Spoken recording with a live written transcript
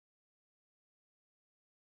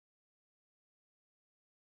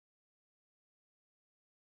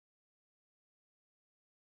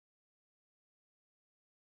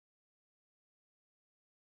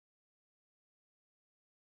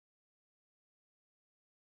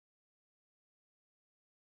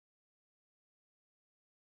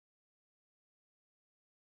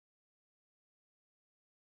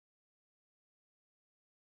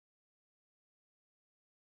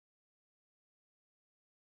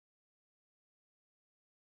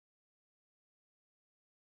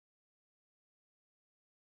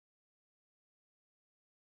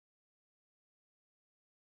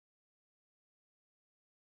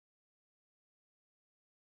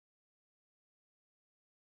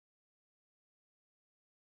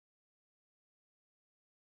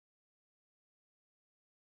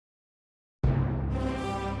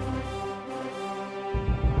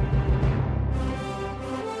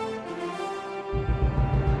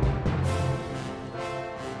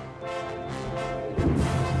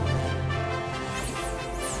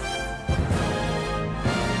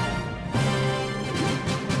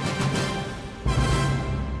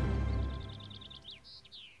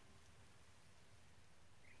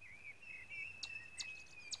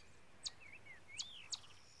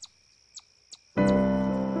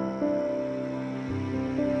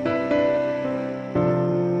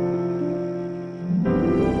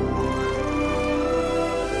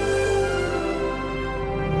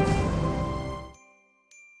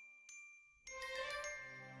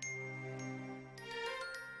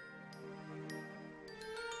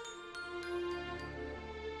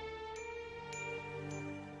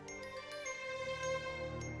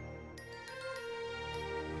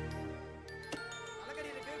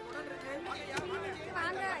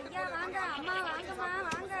அம்மா வாங்கம்மா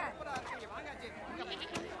வாங்க.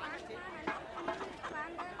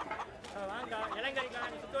 வாங்க இளங்கரிக்கா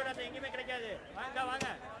சுத்தோட எங்கேயுமே கிடைக்காது. வாங்க வாங்க.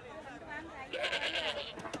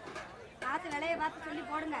 பார்த்து விலையை பார்த்து சொல்லி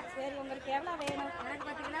போடுங்க. சரி உங்களுக்கு எவ்வளோ வேணும்? எனக்கு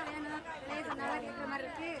 10 கிலோ வேணும். விலையை சொன்னாலும் கேட்குற மாதிரி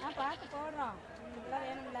இருக்கு. பார்த்து போடுறோம். இதெல்லாம்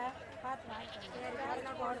வேணும்ல பார்த்து வாங்கிக்கோங்க. சரி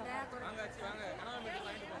பார்த்து போடுங்க.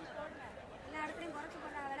 எல்லா இடத்துலையும் குறைச்சி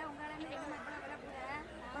போடுற விலை உங்கள் இடத்துல எங்கே மட்டும் விலை கூட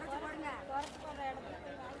குறைச்சி போடுங்க. குறைச்சி போடுற இடத்துல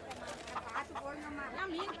பார்த்து போடுங்கம்மா.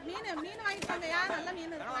 மீன் வாங்கிக்கோங்க. யார் நல்ல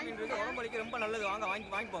மீன் இருக்கு உடம்புக்கு ரொம்ப நல்லது. வாங்க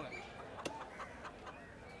வாங்கி போங்க.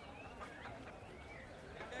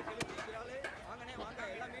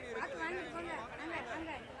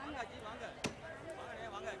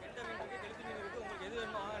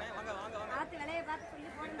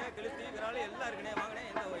 கெளுத்தி விரால் எல்லாம் இருக்குண்ணே. வாங்கண்ணே.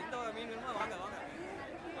 எந்த மீன் வேணுமோ வாங்க வாங்க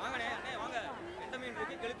வாங்கண்ணே. அண்ணே வாங்க. எந்த மீன்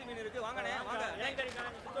இருக்கு? கெளுத்தி மீன் இருக்கு. வாங்கண்ணே வாங்க. இளங்கரிக்கா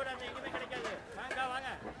சுத்தோட எங்கேயுமே கிடைக்காது. வாங்க வாங்க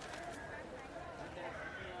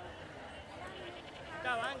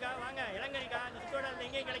வாங்க வாங்க. இளங்கரிக்கா சுத்தோட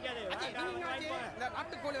எங்கேயும் கிடைக்காது. வாங்க வாங்கி போங்க. இந்த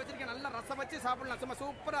நாட்டுக்கோழி வச்சிருக்கேன். நல்லா ரசம் வச்சு சாப்பிடலாம். சும்மா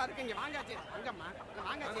சூப்பரா இருக்குங்க. வாங்காச்சு வாங்கம்மா.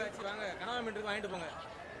 வாங்காச்சு வாங்க. கனவா மீன் இருக்கு. வாங்கிட்டு போங்க.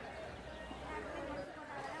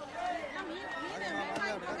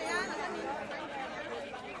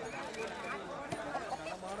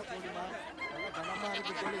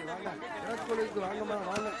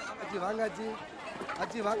 வாங்காச்சு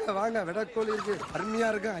அச்சி வாங்க வாங்க. விடக்கோழி இருக்கு. அருமையா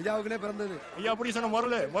இருக்கு. ஐயாவுக்குனே பிறந்தது. ஐயா பிடிக்க சொன்ன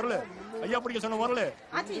முரளு. ஐயா பிடிக்க சொன்ன முரளு.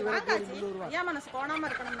 ஆச்சி வாங்காச்சி. ஏன் மனசு கோணாம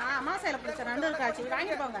இருக்கணும்னா அமாசையில பிடிச்ச 2 இருக்காச்சி.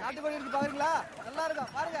 வாங்கி போங்க. நாட்டுக்கோழி இருக்கு பாருங்களா? நல்லா இருக்கா?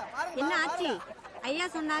 பாருங்க பாருங்க. என்ன ஆச்சி? ஐயா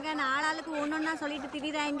சொன்னாங்க நான் ஆளாளுக்கு ஒன்னொன்னா சொல்லிட்டு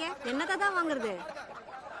திரியுறாங்க. என்னத்தை தான் வாங்குறது?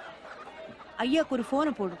 ஐயாக்கு ஒரு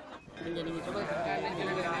போனை போடு.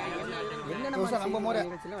 நம்ம முறை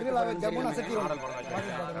திருவிழாவை ஜம்முன்னு அசத்திடுவோம்.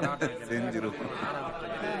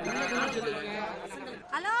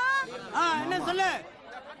 ஹலோ என்ன சொல்லு.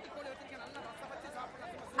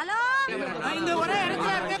 ஹலோ இங்க ஒரே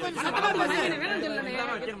இடத்துல இருக்க கொஞ்சம் சத்தமா பேசு.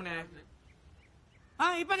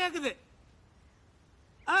 இப்ப கேக்குது.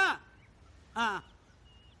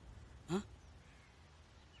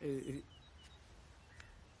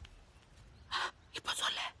 இப்ப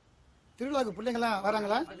சொல்லு. திருவிழாவுக்கு பிள்ளைங்களாம்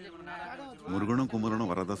வராங்களா? முருகனும்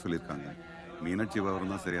குமரனும் வரதா சொல்லியிருக்காங்க. மீனாட்சி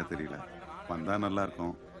விவரம் தான் சரியா தெரியல. வந்தா நல்லா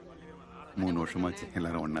இருக்கும். 3 வருஷமாச்சு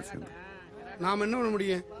எல்லாரும் ஒன்னா சேர்ந்து. நாம என்ன பண்ண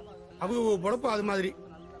முடியும்? அவங்க பொழப்பு அது மாதிரி.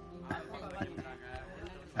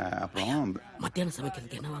 அப்புறம் மத்தியானம்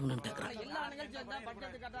சமைக்கிறதுக்கு என்ன வாங்கணும்னு கேக்குறேன்.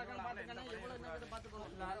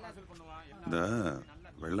 இந்த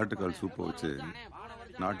வெள்ளாட்டுக்கால் சூப்பை வச்சு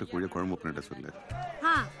நாட்டுக்கோழிய குழம்பு பண்ணிட்ட சொல்லு.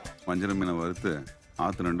 மஞ்சள் மீனை வறுத்து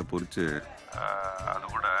ஆத்து நண்டு பொரிச்சு அது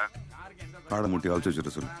கூட காடை முட்டி அவிச்சு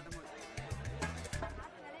வச்சுட்டு சொல்லு.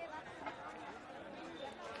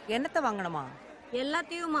 என்னத்தை வாங்கணுமா?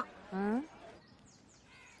 எல்லாத்தையுமா?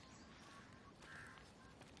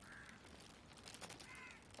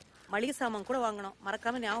 மளிகை சாமான் கூட வாங்கணும்.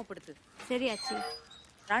 மறக்காம ஞாபகப்படுத்து. சரி ஆச்சி.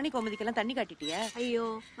 ராணி கோமதிக்கெல்லாம் தண்ணி காட்டிட்டியா? ஐயோ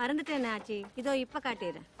மறந்துட்டேன் ஆச்சி. இதோ இப்ப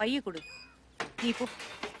காட்டிடுறேன். பைய கொடு. நீ போ.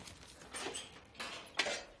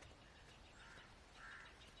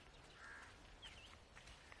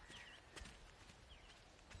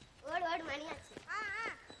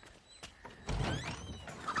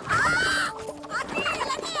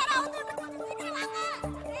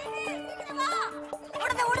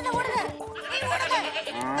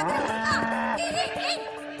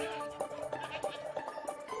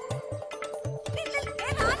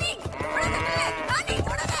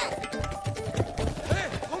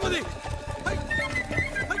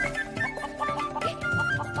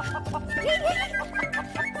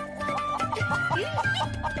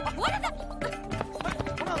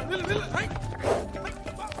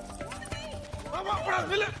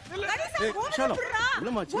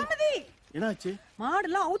 என்னாச்சு?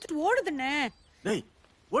 மாடுலாம் அவுத்துட்டு ஓடுதுண்ணே. டேய்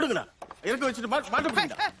ஓடுங்கடா. இறக்க வச்சுட்டு மாட்ட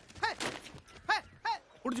போறீங்கடா.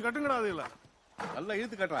 புடிச்சு கட்டுங்கடா. அது இல்ல நல்லா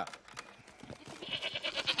இழுத்து கட்டறா.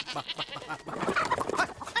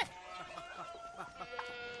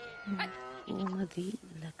 கோமதி,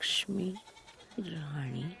 லக்ஷ்மி,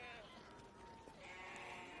 ராணி,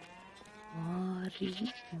 மாரி,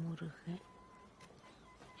 முருகன்,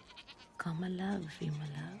 கமலா,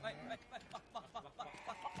 விமலா.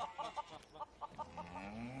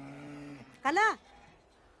 கலா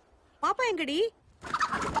பாப்பா எங்கடி?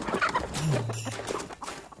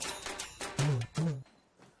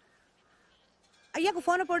 ஐயாக்கு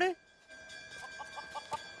போன போடு.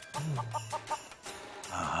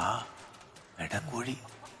 கோழி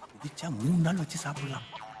பிடிச்சா 3 நாள் வச்சு சாப்பிடலாம்.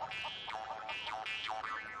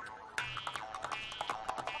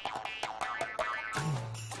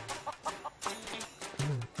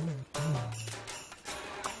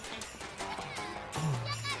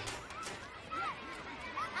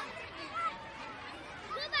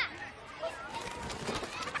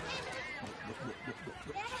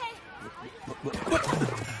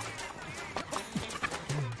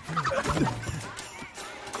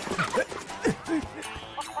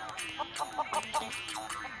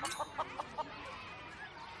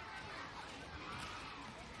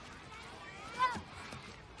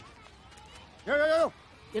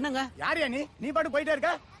 என்னங்க யாரையா நீ பாட்டு போயிட்டே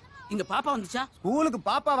இருக்க? இங்க பாப்பா வந்துச்சா? ஸ்கூலுக்கு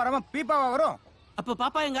பாப்பா வரவன் பீப்பாவா வரும்? அப்ப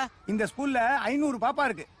பாப்பா எங்க? இந்த ஸ்கூல்ல 500 பாப்பா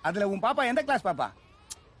இருக்கு. அதுல உன் பாப்பா எந்த கிளாஸ் பாப்பா?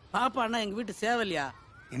 பாப்பான்னா எங்க வீட்டு சேவல்யா.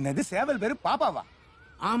 என்னது சேவல் பேரு பாப்பாவா?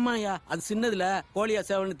 ஆமாயா, அது சின்னதுல கோழியா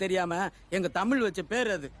சேவல்னு தெரியாம எங்க தமிழ் வச்ச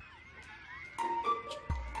பேர் அது.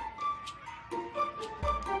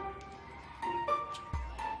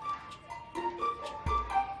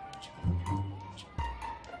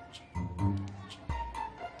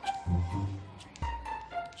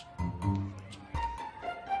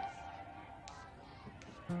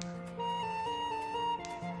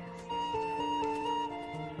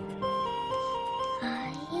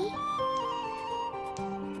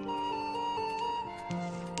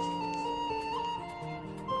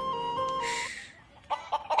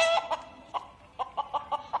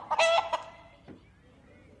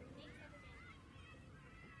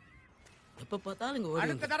 எப்ப பார்த்தாலும் இங்க ஓடுங்க.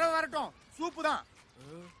 அடுத்த தடவை வரட்டும், சூப்பு தான்.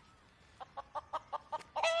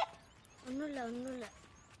 ஒண்ணும் இல்ல.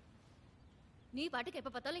 நீ பாட்டுக்கு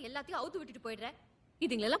எப்ப பார்த்தாலும் எல்லாத்தையும் அவுத்து விட்டுட்டு போயிடுற.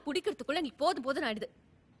 இதுங்களெல்லாம் பிடிக்கிறதுக்குள்ள நீ போதும் ஆயிடுது.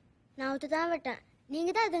 நான் அவுத்து தான் விட்டேன்.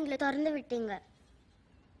 நீங்க தான் இதுங்களை திறந்து விட்டீங்க.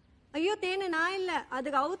 ஐயோ தேனு, நான் இல்ல,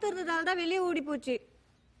 அதுக்கு அவுத்துறதுனால தான் வெளியே ஓடி போச்சு.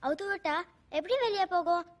 அவுத்து விட்டா எப்படி வெளியே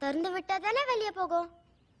போகும்? திறந்து விட்டா தானே வெளியே போகும்.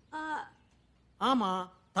 ஆமா,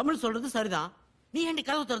 தமிழ் சொல்றது சரிதான். நீ ஏண்டி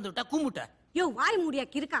கதவு திறந்து விட்டா கூமுட்ட? யோ வாய் மூடியா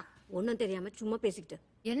கிறுக்கா, ஒன்னும் தெரியாம சும்மா பேசிக்கிட்டு.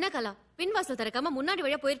 என்ன கலா, பின்வாசல் திறக்காம முன்னாடி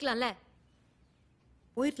வழியா போயிருக்கலாம்ல.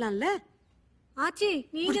 ஆச்சி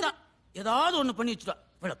நீங்க ஏதாவது ஒண்ணு பண்ணி வச்சுட்டா.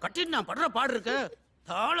 இவள கட்டிட்டு நான் படுற பாடு இருக்க,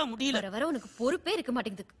 தாழ முடியல. வர உனக்கு பொறுப்பே இருக்க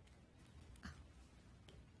மாட்டேங்குது.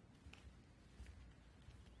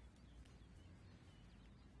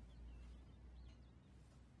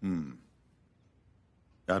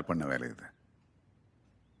 யார் பண்ண வேலை இது?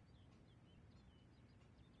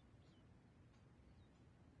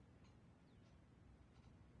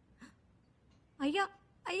 ஐயா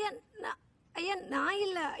ஐயா ஐயா நான்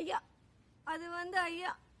இல்ல ஐயா, அது வந்து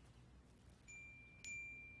ஐயா.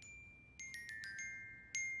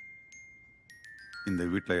 இந்த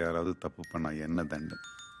வீட்டுல யாராவது தப்பு பண்ணா என்ன தண்டனை?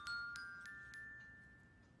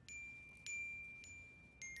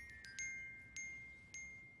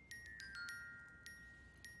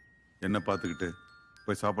 என்ன பார்த்துக்கிட்டு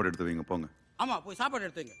போய் சாப்பாடு எடுத்து வைங்க, போங்க. ஆமா, போய் சாப்பாடு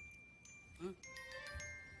எடுத்து வைங்க.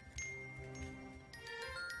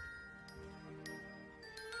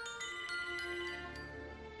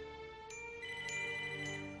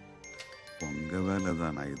 உங்க வேலை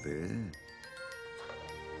தானா இது?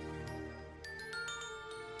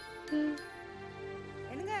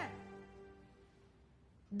 என்னங்க,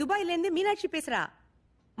 துபாயில இருந்து மீனாட்சி பேசுறா.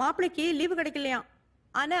 மாப்பிள்ளைக்கு லீவு கிடைக்கலையாம்.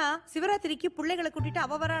 ஆனா சிவராத்திரிக்கு பிள்ளைகளை கூட்டிட்டு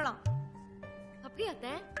அவ வரலாம். அப்படியே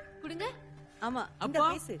அத்தை கொடுங்க. ஆமா, அப்பா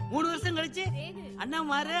 3 வருஷம் கழிச்சு அண்ணா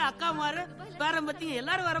மாரு, அக்கா மாரு, பேரம் பத்தி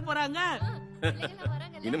எல்லாரும் வர போறாங்க.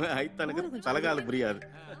 இனிமே ஐத்தனுக்கு தலகால புரியாது.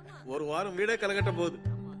 ஒரு வாரம் வீடே கலகட்ட போகுது.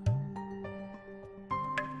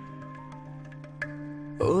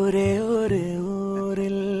 ஒரே ஒரு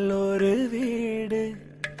ஊரில் ஒரு வீடு,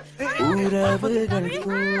 உறவுகள்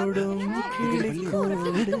கூடும்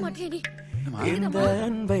கிளிக்கூடு. இந்த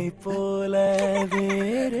அன்பை போல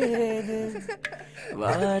வேறேது,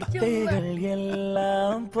 வார்த்தைகள்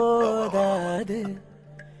எல்லாம் போதாது.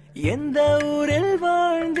 எந்த ஊரில்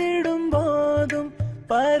வாழ்ந்திடும் போதும்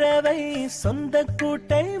பறவை சொந்த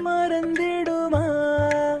கூட்டை மறந்திடுமா?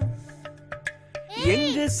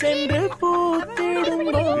 எங்கு சென்று பூத்திடும்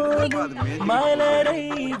போதும் மலரை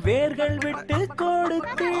வேர்கள் விட்டு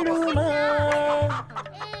கொடுத்திடுமா?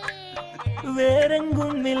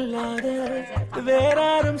 வேறெங்கும் இல்லாத,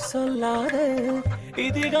 வேறாரும் சொல்லாத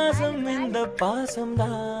இதிகாசம் இந்த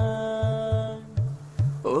பாசம்தான்.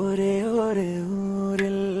 ஒரே ஒரு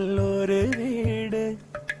ஊரில் ஒரு வீடு,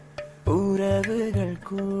 உறவுகள்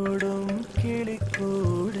கூடும்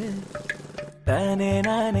கிளிக்கூடு. தானே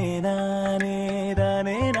நானே நானே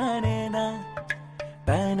தானே நானே நா,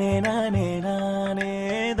 தானே நானே நானே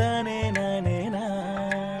தானே நானே நா.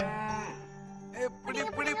 பிடி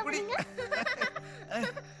பிடி பிடி.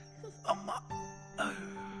 அம்மா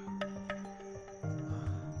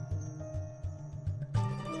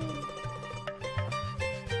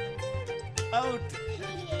அவுட்.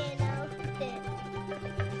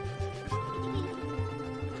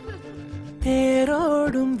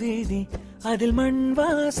 தேரோடும் வீதி, அதில் மண்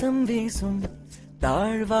வாசம் வீசும்.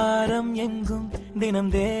 தாழ்வாரம் எங்கும் தினம்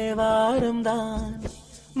தேவாரம் தான்.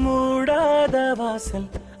 மூடாத வாசல்,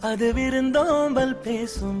 அது விருந்தோம்பல்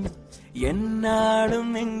பேசும்.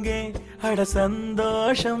 என்னாலும் இங்கே அட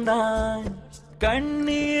சந்தோஷம்தான்.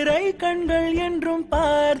 கண்ணீரை கண்கள் என்றும்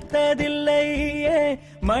பார்த்ததில்லையே,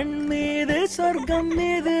 மண் மீது சொர்க்கம்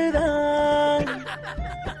மீதுதான்.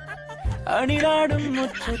 அணிலாடும்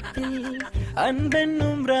முற்றத்தில்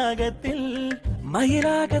அன்பென்னும் ராகத்தில்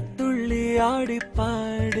மயிலாகத் துள்ளி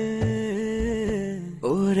ஆடிப்பாடு.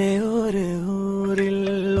 ஒரே ஒரு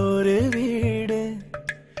ஊரில் ஒரு வீடு,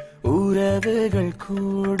 உறவுகள்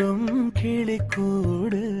கூடும்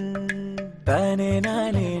கிளிக்கூடு. தானே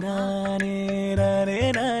நானே நானே நானே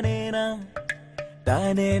நானே நான்,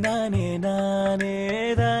 தானே நானே நானே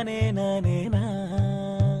தானே நானே நான்.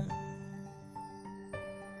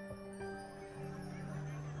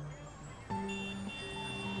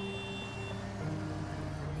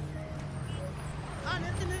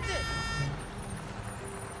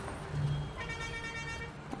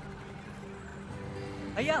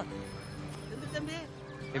 ஐயா தம்பி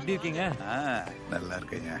எப்படி இருக்கீங்க? நல்லா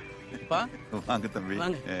இருக்கீங்க. வாங்க தம்பி.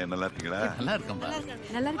 நல்லா இருக்கீங்களா? நல்லா இருக்கேன்.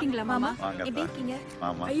 நல்லா இருக்கீங்களா மாமா? வாங்க. எப்படி இருக்கீங்க?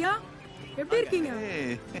 மாமா. ஐயா எப்படி இருக்கீங்க?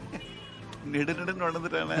 நெடு நெடுன்னு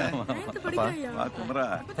வளர்ந்துட்டானே. வா குமரா.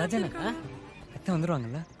 ராஜனா அத்தை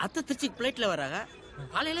வந்துருவாங்கல்ல? அத்தை திருச்சி பிளைட்ல வராங்க.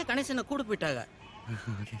 காலையில கணேசனை கூட போயிட்டாங்க.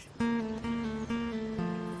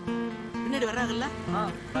 பின்னாடி வராங்கல்ல?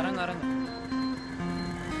 வராங்க வராங்க.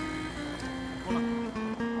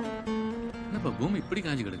 என்னப்பா பூமி இப்படி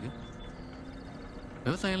காஞ்சி கிடக்கு?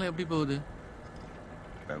 விவசாயம் எல்லாம் எப்படி போகுது?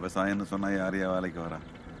 விவசாயம்னு சொன்னா யாரையா வேலைக்கு வரா?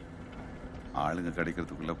 ஆளுங்க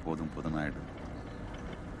கிடைக்கிறதுக்குள்ள போதும் போதும் ஆயிடும்.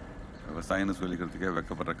 விவசாயம்னு சொல்லிக்கிறதுக்கே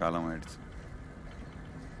வெக்கப்படுற காலம் ஆயிடுச்சு.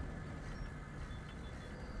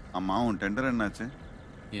 அம்மா உன் டெண்டர் என்னாச்சு?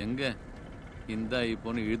 எங்க இந்த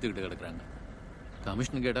இப்போன்னு இழுத்துக்கிட்டு கிடக்குறாங்க.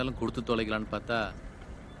 கமிஷன் கேட்டாலும் கொடுத்து தொலைக்கலான்னு பார்த்தா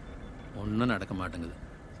ஒன்றும் நடக்க மாட்டேங்குது.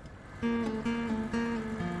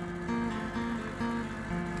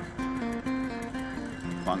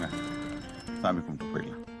 வாங்க சாமி கும்பிட்டு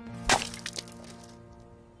போயிடலாம்.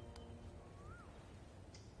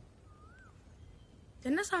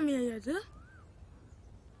 என்ன சாமி ஐயா இது?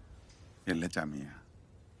 இல்லை சாமியா,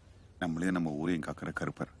 நம்மளே நம்ம ஊரையும் காக்கிற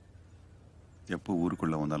கருப்பர். எப்போ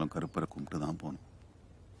ஊருக்குள்ள வந்தாலும் கருப்பரை கும்பிட்டு தான் போகணும்.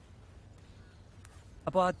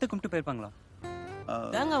 அப்போ அத்தை கும்பிட்டு போயிருப்பாங்களா?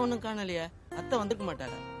 தேங்காய் ஒன்றும் காணலையே. அத்தை வந்துருக்க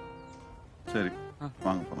மாட்டாங்க. சரி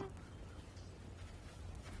வாங்க போலாம்.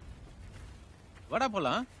 வடா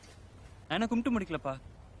போலாம். நான் கும்பிட்டு முடிக்கலப்பா.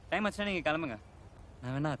 டைம் ஆச்சுன்னா நீங்க கிளம்புங்க.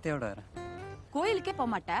 நான் வேணா அத்தையோட வரேன். கோயிலுக்கே போக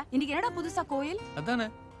மாட்டேன். இன்னைக்கு என்னடா புதுசா கோயில்? அதானே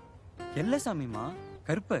எல்ல சாமிமா,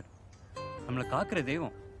 கருப்பர் நம்மளை காக்குற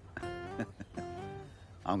தெய்வம்.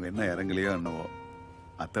 அவங்க என்ன இறங்கலையோ என்னவோ,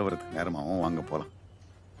 அத்தை வரதுக்கு நேரமாகவும் வாங்க போலாம்.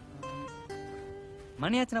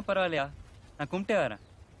 மணி ஆச்சுன்னா பரவாயில்லையா, நான் கும்பிட்டே வரேன்.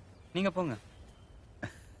 நீங்க போங்க.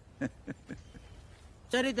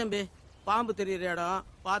 சரி தம்பி, பாம்பு தெரியுற இடம்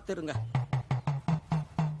பார்த்துருங்க.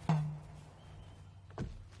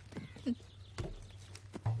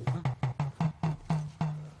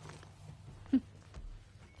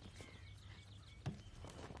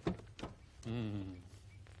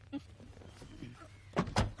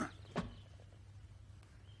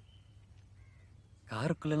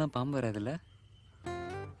 காருக்குள்ளெல்லாம் பாம்பு வராதுல்ல?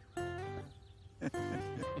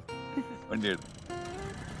 வண்டி எடு.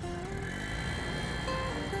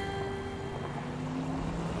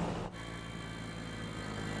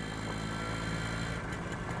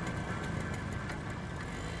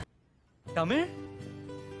 தமிழ்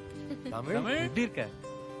எப்படி இருக்க?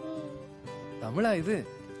 தமிழா இது?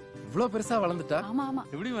 இவ்வளவு பெருசா வளர்ந்துட்டா? ஆமா ஆமா.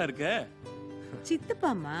 எப்படிமா இருக்க?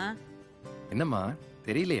 சித்துப்பாமா. என்னம்மா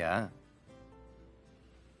தெரியலையா?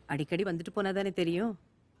 அடிக்கடி வந்துட்டு போனாதானே தெரியும்.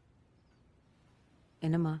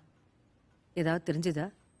 என்னம்மா ஏதாவது தெரிஞ்சதா?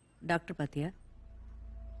 டாக்டர் பாத்தியா?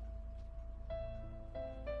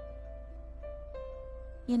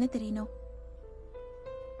 என்ன தெரியணும்?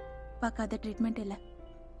 பார்க்காத ட்ரீட்மெண்ட் இல்லை.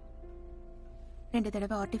 2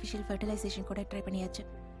 தடவை ஆர்டிஃபிஷியல் ஃபர்டிலைசேஷன் கூட ட்ரை பண்ணியாச்சு.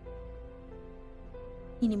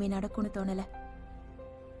 இனிமே நடக்கும்னு தோணல.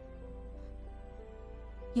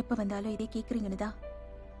 எப்ப வந்தாலும் இதே கேக்குறீங்கன்னு தான்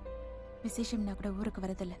விசேஷம்னா கூட ஊருக்கு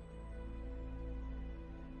வரதில்ல.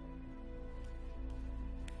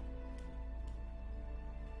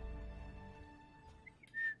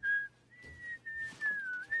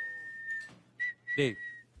 டேய்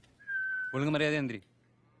ஒழுங்கு மரியாதை எந்திரி.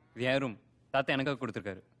 இது என் ரூம். தாத்தா எனக்காக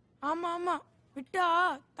கொடுத்துருக்காரு. ஆமா ஆமா, விட்டா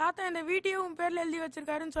தாத்தா இந்த வீட்டையும் உன் பேர்ல எழுதி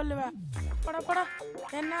வச்சிருக்காருன்னு சொல்லுவேன். பட பட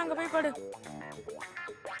என்ன அங்க போய் படு.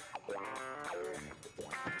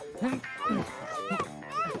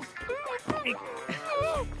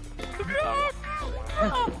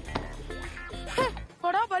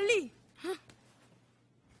 போடா பள்ளி.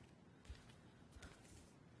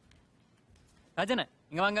 ராஜன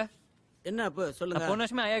இங்க வாங்க. என்ன அப்ப சொல்லுங்க. போன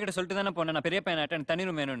வருஷமே ஐயா கிட்ட சொல்லிட்டு தானே போனேன், நான் பெரிய பையன் தண்ணி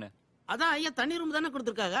ரூம் வேணும்னு. அதான் ஐயா தண்ணி ரூம் தானே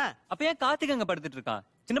கொடுத்துருக்காங்க. அப்ப ஏன் கார்த்திக் அங்க படுத்துட்டு இருக்கான்?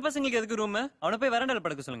 சின்ன பசங்களுக்கு எதுக்கு ரூம்? அவனை போய் வராண்டால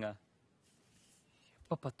படுக்க சொல்லுங்க.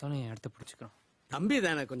 எப்ப பார்த்தாலும் என் இடத்த பிடிச்சிக்கிறான். தம்பி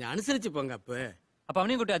தானே, கொஞ்சம் அனுசரிச்சு போங்க. அப்ப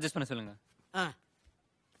அவனையும் கூட்டி அட்ஜஸ்ட் பண்ண சொல்லுங்க.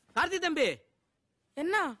 கார்த்தி தம்பி,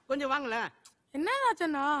 என்ன கொஞ்சம் வாங்கல. என்ன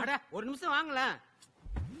ஆச்சுண்ணா? ஒரு நிமிஷம் வாங்கல.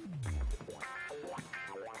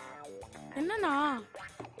 என்னண்ணா?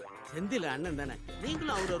 செந்தில் அண்ணன் தானே,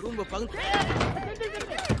 நீங்களும் அவரோட ரூம்ப பங்கு.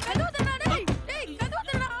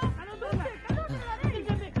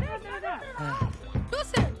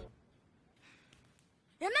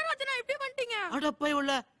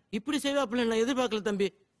 இப்படி செய்வாப்புல நான் எதிர்பார்க்கல தம்பி.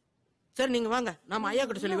 சரி நீங்க வாங்க, நாம ஐயா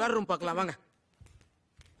கிட்ட சொல்லி வேற ரூம் பார்க்கலாம். வாங்க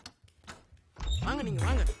வாங்க, நீங்க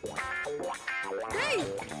வாங்க. டேய்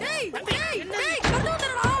டேய் டேய் டேய் கதவு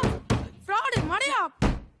தரடா. ஃப்ராட் மடையா.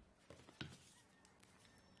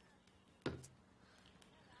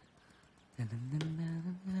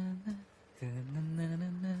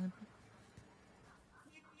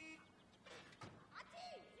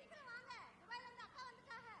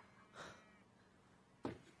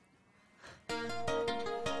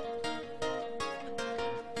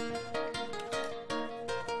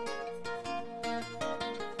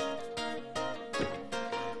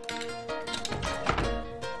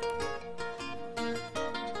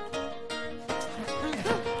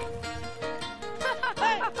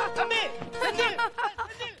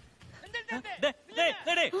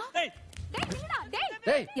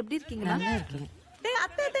 எப்படி இருக்கீங்களா? டேய்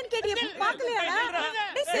அத்தை அத்தைன்னு கேட்டியே பார்க்கலையாடா?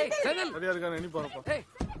 டேய் செந்தில் சரியா இருக்கானே நீ போறப்ப. டேய்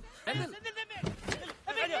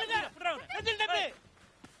செந்தில்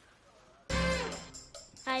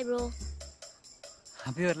ஹாய் ப்ரோ.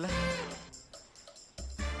 அபி வரல.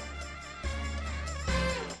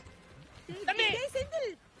 தம்பி டேய்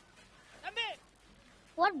செந்தில். தம்பி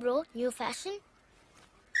வாட் ப்ரோ, நியூ ஃபேஷன்?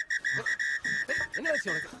 என்ன ஆச்சு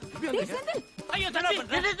உனக்கு? டேய் செந்தில். ஐயோ தம்பி,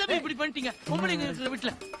 என்ன தம்பி இப்படி பண்ணிட்டீங்க? பொம்பளைங்க இருக்கிற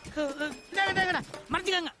வீட்ல.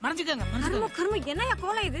 மறைஞ்சுக்கங்க மறைஞ்சுக்கங்க. கர்ம என்னையா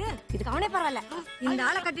கோலம் இது? இதுக்கு அவனே பரவாயில்ல. இந்த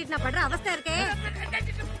ஆளை கட்டிட்டு நான் படுற அவஸ்தை இருக்கே.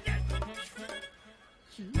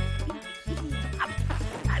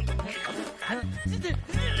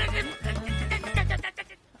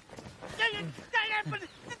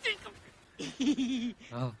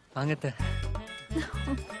 வாங்கத்த.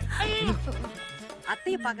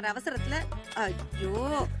 அத்தைய பாக்குற அவசரத்துல ஐயோ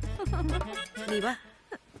நீ வா.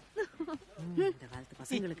 இந்த காலத்து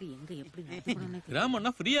பசங்களுக்கு எங்க எப்படி நடந்துக்கணும்னு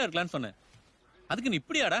கிராமம்னா ஃப்ரீயா இருக்கலாம்னு சொன்னேன். அதுக்கு நீ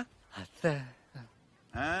இப்படியாடா? அத்தை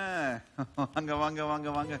வாங்க வாங்க வாங்க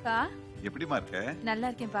வாங்க. எப்படிமா இருக்க? நல்லா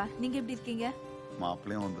இருக்கேன்ப்பா. நீங்க எப்படி இருக்கீங்க?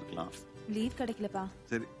 மாப்பிளையும் வந்திருக்கலாம். லீவ் கிடைக்கலப்பா.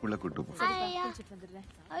 சரி உள்ள கூட்டு போ. குளிச்சிட்டு வந்துடுறேன்.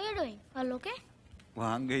 How are you doing? All okay?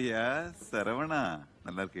 வாங்கய்யா சரவணா,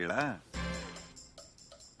 நல்லா இருக்கீங்களா?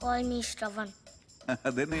 Call me Shravan.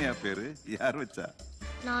 அது என்னையா பேரு? யார் வச்சா?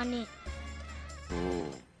 நானே. ஓ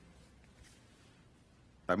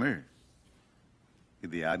தமிழ்,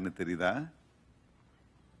 இது யாருன்னு தெரியுதா?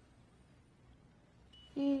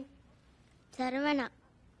 Saravana.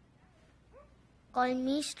 Call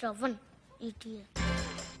me Shravan. Idiot.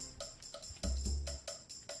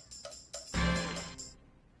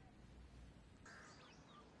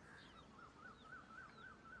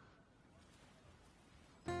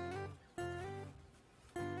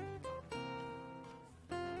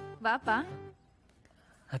 வாப்பா.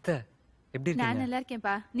 அத்தை எப்படி நான் இருக்கீங்க? நல்லா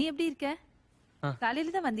இருக்கேன்ப்பா. நீ எப்படி இருக்க?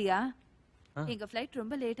 காலையில தான் வந்தியா? எங்க ஃளைட்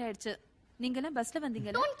ரொம்ப லேட் ஆயிடுச்சு. நீங்க எல்லாம் பஸ்ல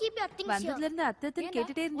வந்தீங்கல? வந்ததுல இருந்து அத்தை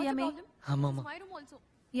கேட்டுட்டே இருந்தியாமே. ஆமாமா.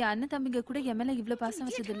 என் அண்ணன் தம்பிங்க கூட என் மேல இவ்ளோ பாசம்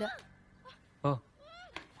வச்சது இல்ல. ஓ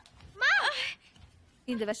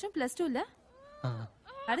இந்த வருஷம் +2 இல்ல?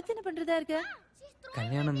 அடுத்து என்ன பண்றதா இருக்க?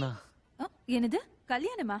 கல்யாணம் தான். என்னது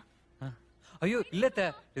கல்யாணமா? ஐயோ இல்லத்த,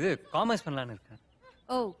 இது காமர்ஸ் பண்ணலாம்னு இருக்கேன்.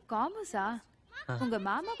 ஓ காமர்ஸா? உங்க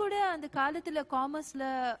மாமா கூட அந்த காலத்துல காமர்ஸ்ல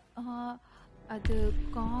அது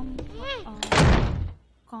காம்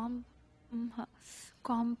காம்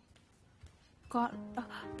காம்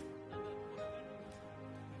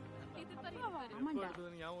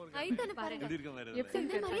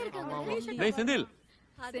டேய் செந்தில்,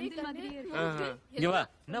 இங்க வா.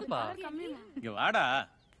 என்னப்பா இங்க வாடா.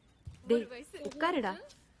 டேய் உட்காருடா.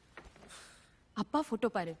 அப்பா போட்டோ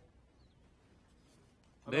பாரு.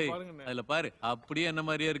 டேய் அதுல பாரு, அப்படியே என்ன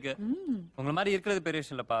மாதிரியே இருக்கு. உங்களை மாதிரி இருக்கிறது பெரிய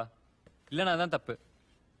விஷயம் இல்லப்பா. இல்லன்னா அதான் தப்பு.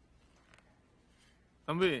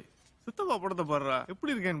 தம்பி சித்தப்பா படத்தை பாருடா,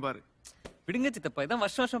 எப்படி இருக்கேன்னு பாரு. விடுங்க சித்தப்பா, இதான்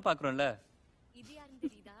வருஷம் வருஷம் பாக்குறோம்ல. இது யாருன்னு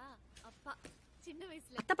தெரியுதா? அப்பா சின்ன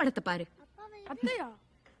வயசுல. அத்தை படத்தை பாரு. அத்தையா?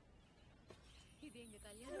 இது எங்க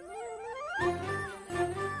கல்யாணம்.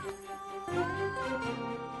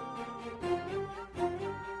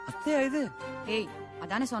 அத்தையா இது? ஏய்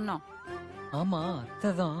அதானே சொன்னோம். ஆமா அத்தை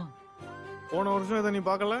தான். போன வருஷம் இதை நீ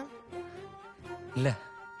பார்க்கல? இல்ல.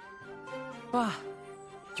 வா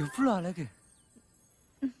எவ்வளவு அழகு.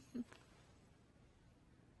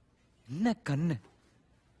 என்ன கண்ணு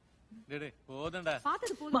டேய் போதண்டா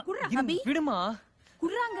பார்த்தது போதும் குர்ரா அபி விடுமா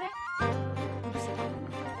குர்ராங்கற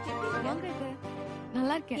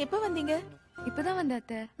நல்லா இருக்கேன். எப்ப வந்தீங்க? இப்பதான் வந்த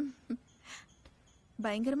அத்தை.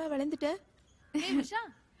 பயங்கரமா வளர்ந்துட்ட. ஏய் உஷா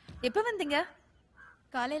எப்ப வந்தீங்க?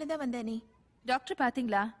 காலையில தான் வந்தேன். நீ டாக்டர்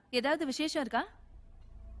பாத்தீங்களா? ஏதாவது விசேஷம் இருக்கா?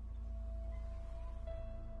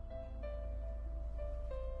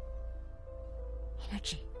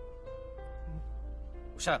 மீனாட்சி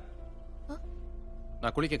உஷா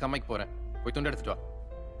நான் குளிக்க கம்மைக்கு போறேன். போய் துண்டு எடுத்துட்டு வா.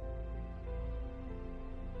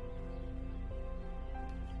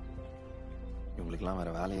 இவங்களுக்குலாம்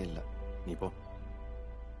வேற வேலையே இல்ல. நீ போ.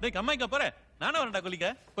 டேய் கம்மாய்க்கா போற? நானும் வரேன்டா குளிக்க.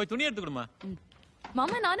 போய் துணி எடுத்து கொடுமா.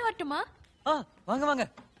 மாமா நானும் வரட்டுமா? வாங்க வாங்க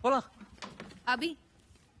போலாம். அபி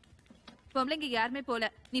பொம்பளைங்க யாருமே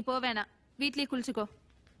போல. நீ போ வேணாம். வீட்லயே குளிச்சுக்கோ.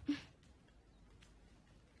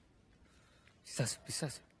 பிசாசு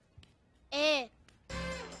பிசாசு.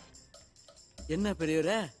 என்ன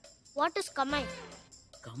பெரியவரே? What is Kammai?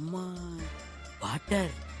 Comma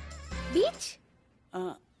water Beach?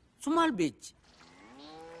 Small beach.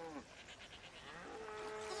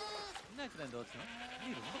 என்னாச்சுடா இந்த வருஷம்? நீ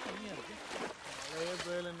ரொம்ப கம்மியா இருக்கு. மழையே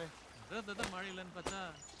பெய்யலண்ணே. அதான் மழை இல்லைன்னு பார்த்தா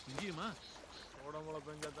இங்கேயுமா? ஓடமழை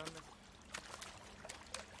பெஞ்சா தானே.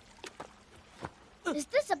 Is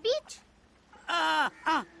this a beach?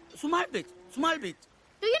 Small beach, small beach.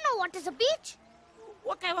 Do you know what is a beach?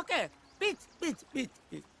 Okay, okay. Beach, beach, beach,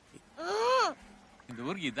 beach. இந்த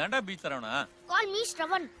ஊருக்கு இதாண்டா பீச் தரவனா? Call me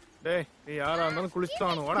Shravan. டேய் நீ யாரா இருந்தாலும்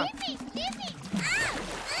குளிச்சுட்டானு வாடா.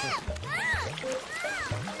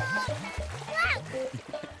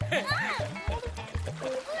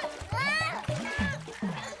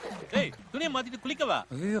 டேய் துணியை மாத்திட்டு குளிக்கவா?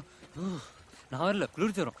 ஐயோ நான் வரல.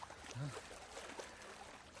 குளிர் ஜுரம்.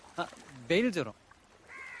 வெயில் ஜுரம்.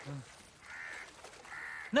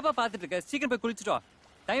 என்னப்பா பாத்துட்டு இருக்க? சீக்கிரம் போய் குளிச்சுட்டு வா.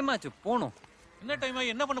 டைம் ஆச்சு போணும். என்ன டைம்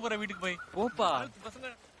ஆகி என்ன பண்ண போற வீட்டுக்கு போய்? போப்பா.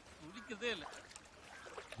 பசங்க குளிக்கதே இல்ல.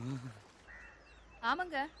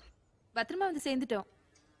 ஆமாங்க பத்திரமா வந்து சேர்ந்துட்டோம்.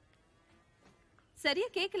 சரியா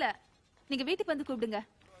கேக்கல. நீங்க வீட்டுக்கு வந்து கூப்பிடுங்க.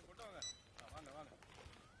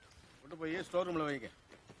 கொண்டு போய் ஸ்டோர் ரூம்ல வைங்க.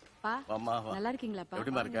 பா வாம்மா வா. நல்லா இருக்கீங்களாப்பா?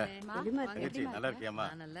 எப்படிமா இருக்க? எப்படிமா இருக்க? தங்கச்சி நல்லா இருக்கியாம்மா?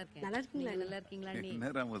 நல்லா இருக்கேன். நல்லா இருக்கீங்களா? நல்லா இருக்கீங்களா நீ?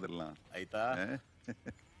 என்னடா முதல்லாம் ஐதா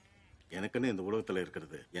எனக்குன்னு இந்த உலகத்துல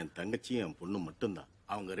இருக்கிறது என் தங்கச்சியும் என் பொண்ணு மட்டும்தான்.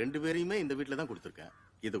 அவங்க ரெண்டு பேரையுமே இந்த வீட்டுல தான் கொடுத்துருக்கேன்.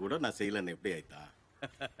 இது கூட நான் செய்யலன்னு எப்படி ஐதா?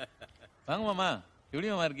 வாங்க மாமா. எப்படி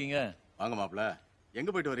மாமா இருக்கீங்க? வாங்க மாப்ள. எங்க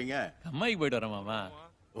போயிட்டு வரீங்க? அம்மாய்க்கு போயிட்டு வரேன் மாமா.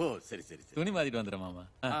 ஓ சரி சரி சரி. துணி மாத்திட்டு வந்துடுறேன் மாமா.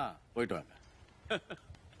 போயிட்டு வாங்க.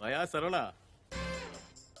 வயா சரவணா.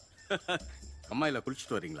 அம்மாயில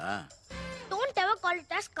குளிச்சுட்டு வரீங்களா? Don't ever call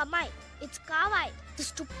it as Kammai. It's Kawai. The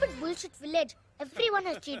stupid bullshit village. Everyone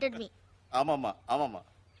has cheated me. ஆமாமா ஆமாமா.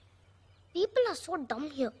 People are so dumb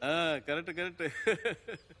here. Correct correct.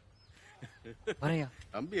 வரையா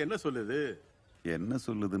தம்பி என்ன சொல்லுது? என்ன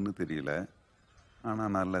சொல்லுதுன்னு தெரியல. ஆனா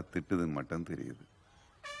நல்லா திட்டுதுன்னு மட்டும் தெரியுது.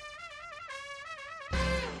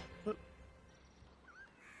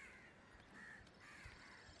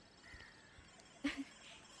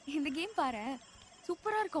 இந்த கேம் பாரு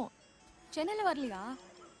சூப்பரா இருக்கும். சென்னையில வரலையா?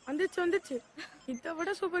 வந்துச்சு. இதை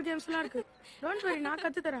விட சூப்பர் கேம்ஸ் எல்லாம் இருக்கு. டோன்ட் வரி நான்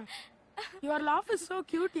கத்து தரேன். Your laugh is so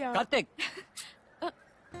cute யா. கார்த்திக்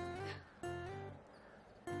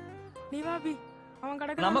நீ வா பி. அவன்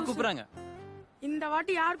கடக்க நம்ம கூப்பிடுறாங்க. இந்த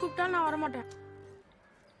வாட்டி யார் கூப்பிட்டாலும் நான் வர மாட்டேன்.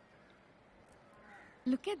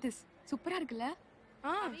 Look at this. சூப்பரா இருக்குல்ல?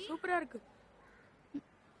 சூப்பரா இருக்கு.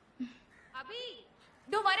 அபி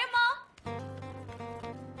தோ வரேம்மா.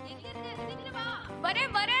 எங்க இருக்க? சீக்கிரம் வா.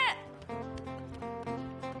 வரேன்.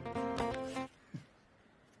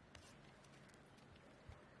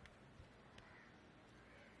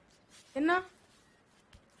 என்ன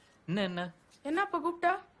என்ன என்னப்பா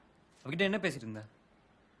கூப்பிட்டா? அவகிட்ட என்ன பேசிட்டு இருந்த?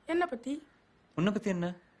 என்ன பத்தி? உன்னை பத்தி என்ன?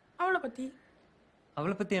 அவளை பத்தி.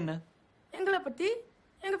 அவளை பத்தி என்ன? எங்களை பத்தி,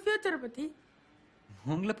 எங்க ஃபியூச்சரை பத்தி.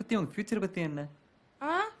 உங்களை பத்தி உங்க ஃபியூச்சரை பத்தி என்ன?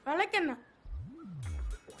 விளக்கு என்ன?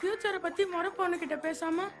 ஃபியூச்சரை பத்தி முறை பொண்ணுகிட்ட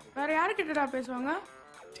பேசாம வேற யாருக்கிட்டடா பேசுவாங்க?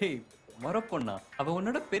 டேய் மொற பொண்ணா? அவ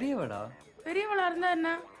உன்னோட பெரியவடா. பெரியவளா இருந்தா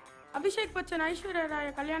என்ன? அபிஷேக் பச்சன் ஐஸ்வர்யா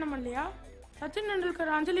ராய கல்யாணம் பண்ணலையா? சச்சின் டெண்டுல்கர்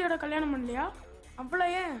அஞ்சலியோட கல்யாணம் பண்ணலையா? அவ்வளோ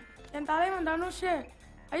ஏன் என் தலைவன் தனுஷ்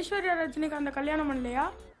ஐஸ்வர்யா ரஜினிகாந்த கல்யாணம் பண்ணலையா?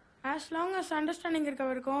 ஆஸ் லாங் அஸ் அண்டர்ஸ்டாண்டிங் இருக்க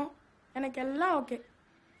வரைக்கும் எனக்கு எல்லாம் ஓகே.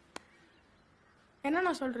 என்ன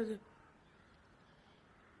நான் சொல்றது?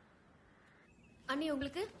 அண்ணி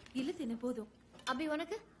உங்களுக்கு இல்ல தின போதும். அபி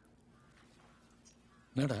உனக்கு?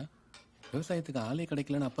 என்னடா விவசாயத்துக்கு ஆளே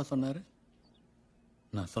கிடைக்கலன்னு அப்பா சொன்னாரு.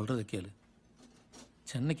 நான் சொல்றதை கேளு.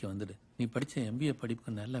 சென்னைக்கு வந்துடு. நீ படிச்ச MBA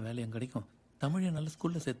படிப்புக்கு நல்ல வேலையும் கிடைக்கும். தமிழை நல்ல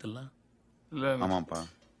ஸ்கூல்ல சேர்த்துடலாம். ஆமாப்பா.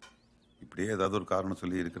 இப்படியே ஏதாவது ஒரு காரணம்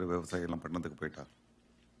சொல்லி இருக்கிற விவசாயம் எல்லாம் பட்டணத்துக்கு போயிட்டா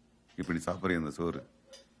இப்படி சாப்பிட்ற இந்த சோறு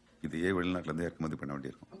இதையே வெளிநாட்டிலேருந்தே இறக்குமதி பண்ண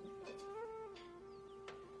வேண்டியிருக்கும்.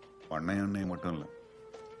 பண்ணை எண்ணெய் மட்டும் இல்லை,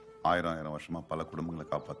 1000 வருஷமா பல குடும்பங்களை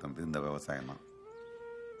காப்பாற்றுனது இந்த விவசாயம் தான்.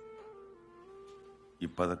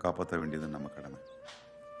 இப்போ அதை காப்பாற்ற வேண்டியது நம்ம கடமை.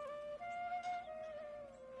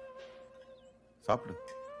 சாப்பிடு,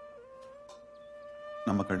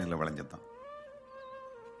 நம்ம கண்ணில் விளைஞ்சதுதான்.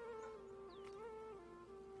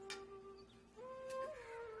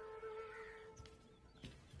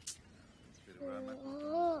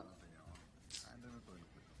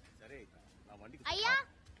 ஐயா,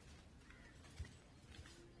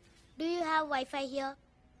 do you have Wi-Fi here?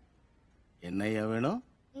 என்னையா வேணும்?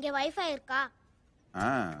 இங்க Wi-Fi இருக்கா?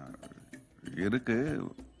 இருக்கு.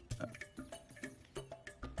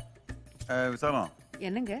 விசாலம்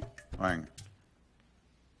என்னங்க? வாங்க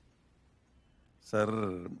சார்.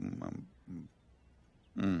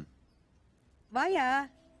 வாயா,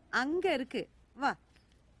 அங்க இருக்கு, வா.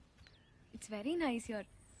 It's very nice here.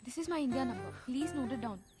 This is my India number. Please note it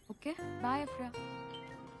down. Okay? Bye, Afra.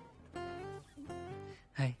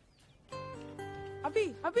 Hi.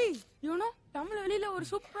 Abhi, you know, Tamil வெளியில ஒரு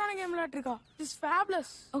சூப்பரான கேம் விளையாட்டுருக்கா. It's fabulous.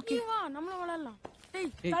 Okay. நீ வா, நம்மளும் விளையாடலாம். டேய்,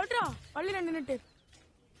 தள்ளுடா, பள்ளியில நின்னுட்டு.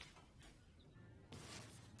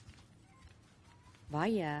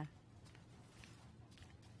 வாயா.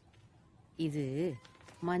 இது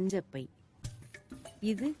மஞ்சப்பை,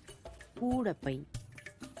 இது கூடப்பை,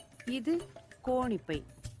 இது கோணிப்பை.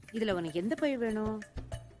 இதுல உனக்கு எந்த பை வேணும்?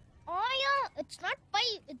 Oh yeah, it's not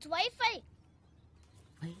pie, it's Wi-Fi.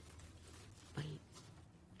 By.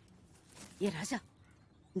 ஏ ராஜா,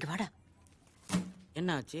 இங்க வாடா.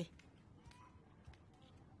 என்ன ஆச்சு?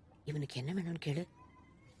 இவனுக்கு என்ன வேணும்னு கேளு.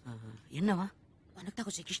 என்னவா? உனக்கு தான்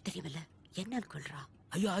கொஞ்சம் கிஷ் தெரியுமில்ல, என்னன்னு சொல்றா.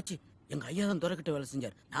 ஐயோ ஆச்சு, எங்க ஐயா தான் துறக்கிட்ட வேலை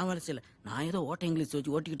செஞ்சார். நான் வேலை செய்யல. நான் ஏதோ ஓட்ட இங்கிலீஷ்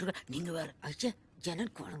வச்சு ஓட்டிக்கிட்டு இருக்கேன். நீங்க வேற. ஐயா,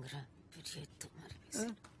 எனக்கு வணங்குறேன். பெரிய துமாரி.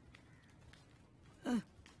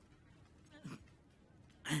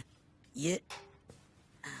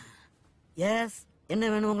 எஸ், என்ன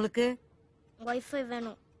வேணும் உங்களுக்கு? Wi-Fi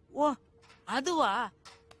வேணும். ஓ, அதுவா?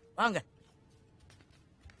 வாங்க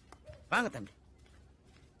வாங்க தம்பி.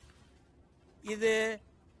 இது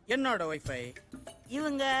என்னோட வைஃபை,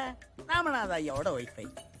 இவங்க ராமநாத ஐயாவோட வைஃபை,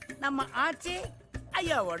 நம்ம ஆச்சி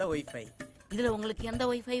ஐயாவோட வைஃபை. இதுல உங்களுக்கு எந்த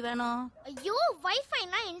வைஃபை வேணும்? ஐயோ,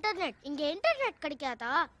 Wi-Fiனா இன்டர்நெட். இங்க இன்டர்நெட்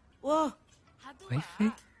கிடைக்காதா? ஓ, வைஃபை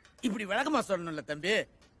இப்படி விளக்கமா சொல்லணும்ல தம்பி.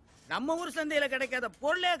 நம்ம ஊர் சந்தையில கிடைக்காத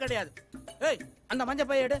பொருளே கிடையாது. ஏய், அந்த மஞ்சள்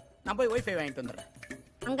பைய எடு, நான் போய் வைஃபை வாங்கிட்டு வந்துடுறேன்.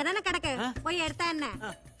 அங்கதானே கிடக்கு, போய் எடுத்தா என்ன?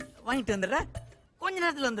 வாங்கிட்டு வந்துடுறேன், கொஞ்ச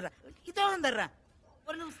நேரத்துல வந்துடுறேன். இதோ வந்துடுறேன்,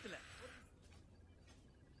 ஒரு நிமிஷத்துல.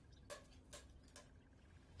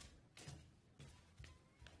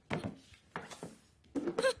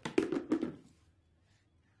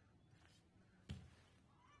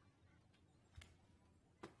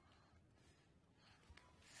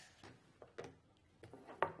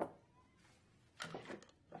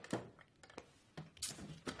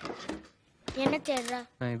 என்ன தேடுற?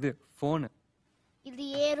 இது போன். இது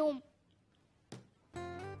ஏ ரூம்.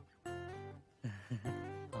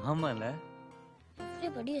 ஆமால,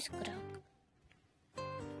 everybody is crap.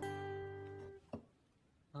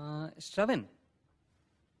 ஸ்ரவன்,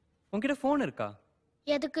 உன்கிட்ட போன் இருக்கா?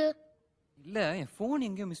 எதுக்கு? இல்ல, என் போன்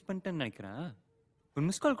எங்கேயோ மிஸ் பண்ணிட்டேன்னு நினைக்கிறேன். ஒரு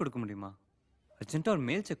மிஸ் கால் கொடுக்க முடியுமா? அர்ஜென்ட்டா ஒரு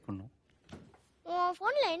மெயில் செக் பண்ணும். உன்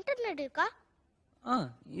போன்ல இன்டர்நெட் இருக்கா?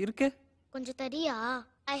 இருக்கு. கொஞ்சம் தெரியா?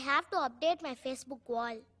 I have to update my Facebook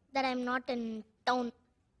wall that I'm not in town.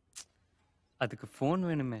 அதுக்கு போன்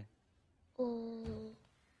வேணுமே. ஓ,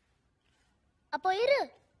 அப்போ இரு,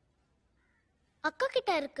 அக்கா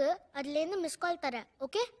கிட்ட இருக்கு, அதுல இருந்து மிஸ் கால் தரேன்.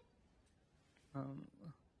 ஓகே?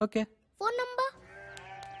 ஓகே. Phone number?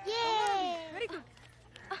 யே, very good.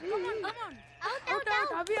 Out.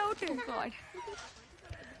 Abhi out. Oh God.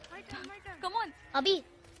 Come on. அபி,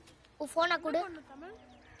 உன் போனை கொடு.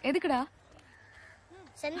 எதுக்குடா?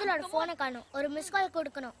 செந்திலோட போனை காணோம், ஒரு மிஸ் கால்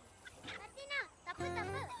கொடுக்கணும்.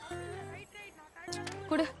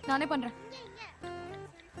 கொடு, நானே பண்றேன்.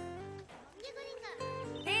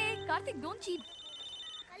 ஏய் கார்த்திக், டோன்ட் சீட்.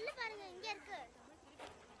 கல்ல பாருங்க, இங்க இருக்கு.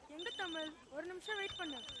 எங்க தமிழ்? ஒரு நிமிஷம் வெயிட்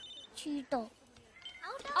பண்ணு. சீட்டோ.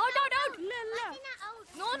 அவுட். இல்ல.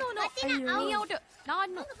 நோ. நீ அவுட்.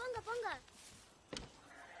 நான் போங்க.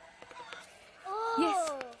 ஓ, யே.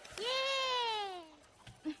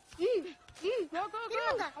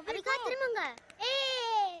 திரும்புங்க, அபிகா திரும்புங்க.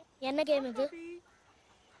 ஏய், என்ன கேம் இது?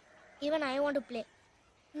 Even I want to play.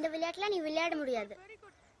 இந்த விளையாட்டுல நீ விளையாட முடியாது.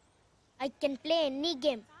 I can play any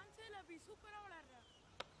game.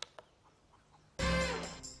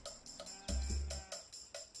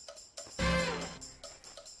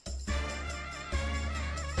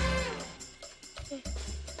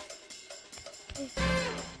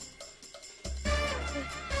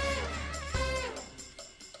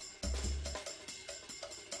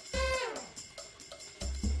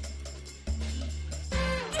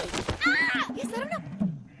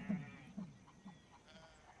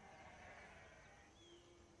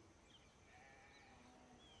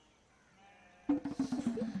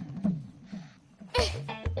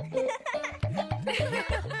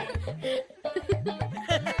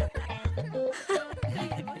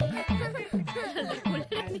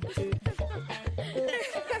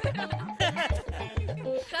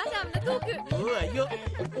 ஐயோ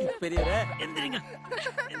பெரியவரே எந்திரிங்க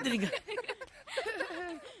எந்திரிங்க.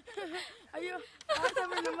 ஐயோ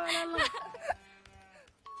ஆட்டாம நம்ம விளையாடலாம்.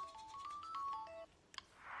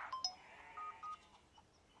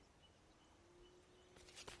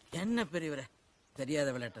 என்ன பெரியவரே தெரியாத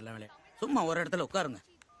விளையாட்டெல்லாம் விளையாட சும்மா ஒரு இடத்துல உட்காருங்க.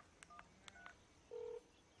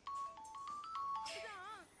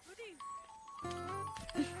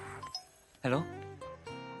 ஹலோ,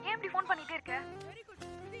 ஏன் இப்படி ஃபோன் பண்ணிட்டே இருக்க?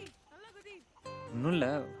 ஒன்றும் இல்லை,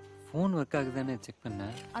 ஃபோன் ஒர்க் ஆகுதானே செக்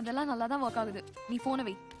பண்ணேன். அதெல்லாம் நல்லா தான் ஒர்க் ஆகுது. நீ ஃபோனை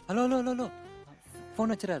வை. Hello hello hello hello,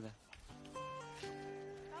 phone வச்சிடாத.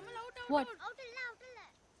 What?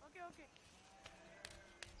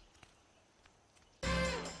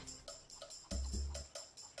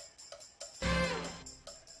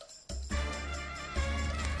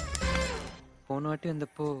 போன வாட்டி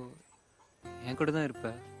வந்தப்போ என் கூட தான் இருப்ப,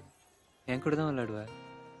 என் கூட தான் விளையாடுவ.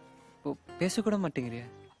 இப்போ பேசக்கூட மாட்டேங்கிறிய.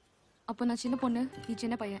 அப்போ நான் சின்ன பொண்ணு, நீ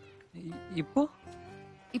சின்ன பையன். இப்போ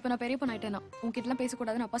இப்போ நான் பெரிய பொண்ணு ஆயிட்டேனா? உன்கிட்டலாம்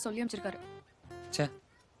பேசக்கூடாதுன்னு அப்பா சொல்லி அமைச்சிருக்காரு. சே,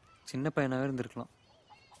 சின்ன பையனாவே இருந்திருக்கலாம்.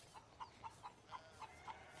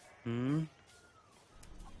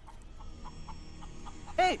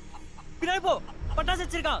 ஏய், பின்னாடி போ, பட்டாசு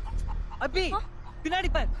வச்சிருக்கான். அபி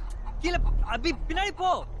பின்னாடி பார், கீழே. அபி பின்னாடி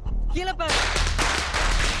போ, கீழே பார்.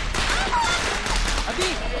 அபி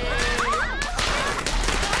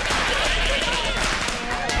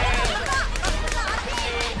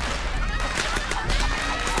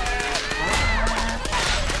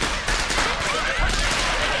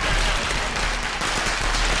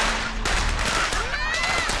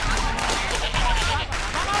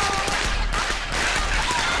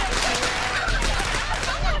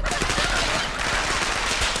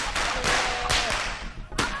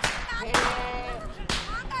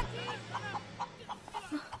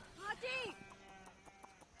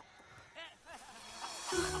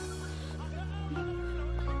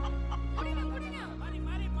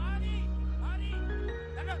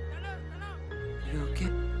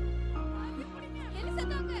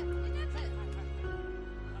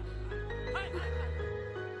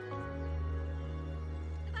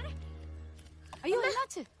ஐயோ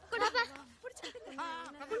என்னாச்சு?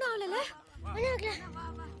 ஒன்னும் ஆகல.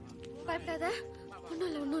 பயப்படாத.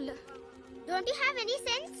 ஒன்னும் இல்ல. Don't you have any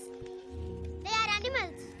sense? They are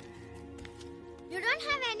animals. You don't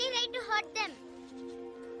have any right to hurt them.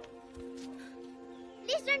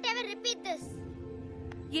 Please don't ever repeat this.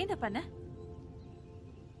 ஏன்டா பண்ண?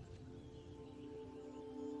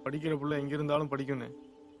 படிக்கிற புள்ள எங்க இருந்தாலும் படிக்கணும்.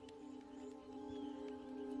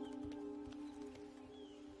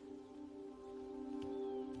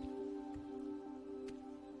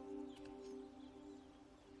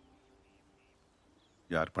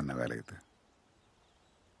 யார் பண்ண வேலை இது?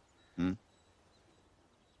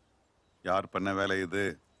 யார் பண்ண வேலை இது?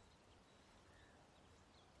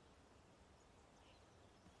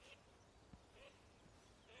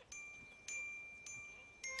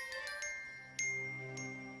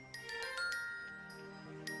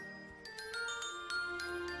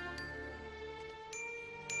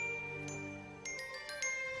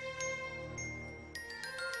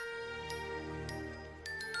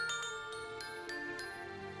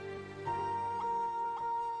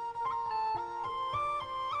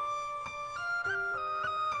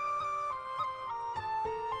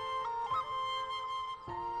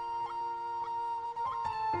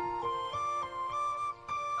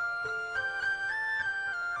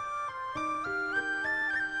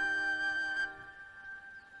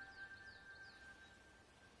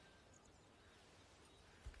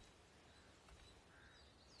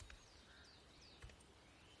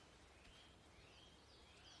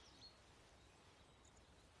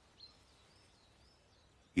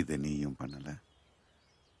 இதை நீயும் பண்ணல,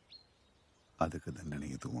 அதுக்கு தண்டனை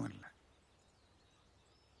எதுவும் இல்லை.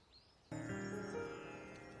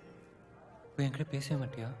 இப்போ என்கிட்ட பேசவே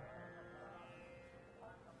மாட்டியா?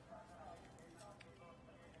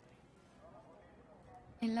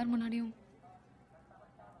 எல்லார் முன்னாடியும்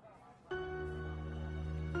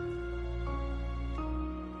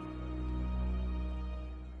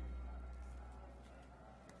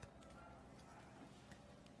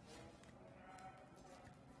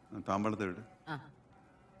தாம்பாளத்தை விடு.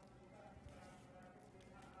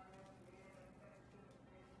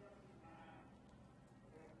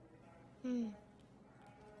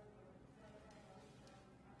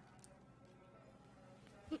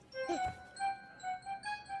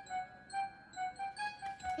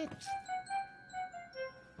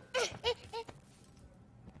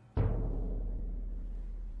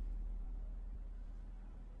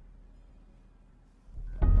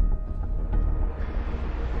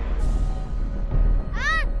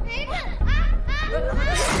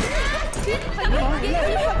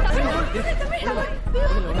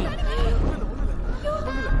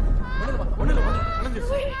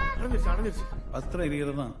 வஸ்திரம்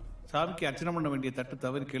எரியறதும் சாமிக்கு அர்ச்சனை பண்ண வேண்டிய தட்டு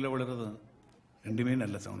தவறி கீழே விழுறதும் ரெண்டுமே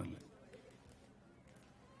நல்ல சவுண்ட் இல்லை.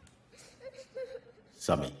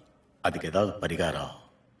 சாமி, அதுக்கு ஏதாவது பரிகாரம்?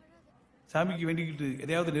 சாமிக்கு வேண்டிக்கிட்டு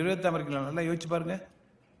எதையாவது நிறைவேற்றாம இருக்கலாம், நல்லா யோசிச்சு பாருங்க.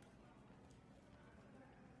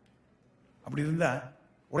 அப்படி இருந்தா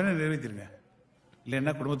உடனே நிறைவேற்றிருங்க.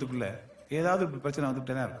 இல்லைன்னா குடும்பத்துக்குள்ள ஏதாவது பிரச்சனை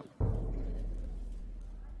வந்துட்டே தான் இருக்கும்.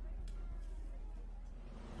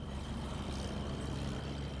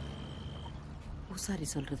 பூசாரி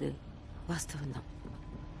சொல்றது வாஸ்தவம்தான்.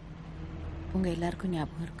 உங்க எல்லாருக்கும்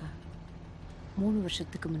ஞாபகம் இருக்கா? 3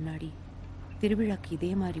 வருஷத்துக்கு முன்னாடி திருவிழாக்கு இதே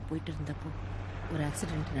மாதிரி போயிட்டு இருந்தப்போ ஒரு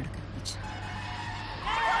ஆக்சிடென்ட் நடக்க இருந்துச்சு.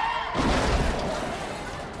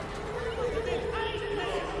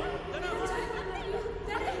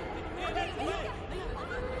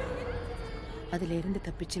 அதுல இருந்து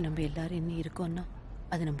தப்பிச்சு நம்ம எல்லாரும் என்ன இருக்கோம்னா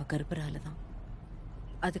அது நம்ம கருப்பரால தான்.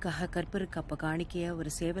 அதுக்காக கற்பருக்கு அப்ப காணிக்கையா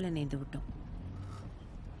ஒரு சேவலை நேர்ந்து விட்டோம்.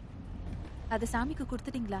 அது சாமிக்கு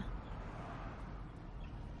கொடுத்துட்டீங்களா?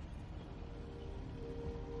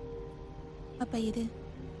 அப்ப இது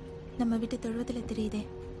நம்ம வீட்டு தொழுவத்துல தெரியுதே,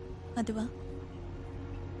 அதுவா?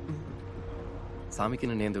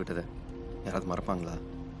 சாமிக்குன்னு நேர்ந்து விட்டது யாராவது மறப்பாங்களா?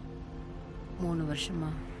 3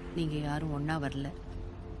 வருஷமா நீங்க யாரும் ஒன்னா வரல,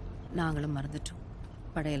 நாங்களும் மறந்துட்டோம்,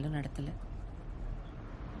 படையெல்லாம் நடத்தல.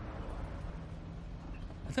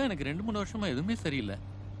 அதான் எனக்கு 2-3 வருஷமா எதுவுமே சரியில்லை.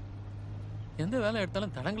 எந்த வேலை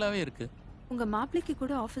எடுத்தாலும் தடங்களாவே இருக்கு. உங்க மாப்பிள்ளைக்கு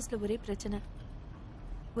கூட ஆபீஸ்ல ஒரே பிரச்சனை.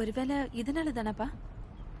 ஒருவேளை இதனால தானப்பா?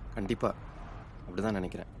 கண்டிப்பா அப்படிதான்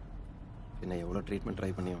நினைக்கிறேன். என்ன எவ்வளோ ட்ரீட்மெண்ட் ட்ரை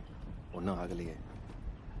பண்ணியும் ஒன்றும் ஆகலையே.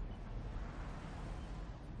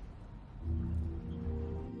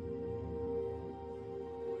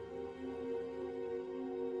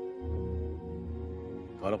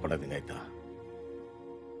 கவலைப்படாதீங்க ஐயா.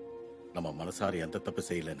 நம்ம மனசார எந்த தப்பு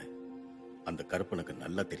செய்யலன்னு அந்த கருப்பனுக்கு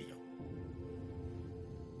நல்லா தெரியும்.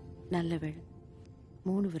 நல்ல வேளை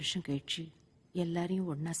 3 வருஷம் கழிச்சு எல்லாரையும்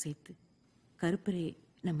ஒன்னா சேர்த்து கருப்பரே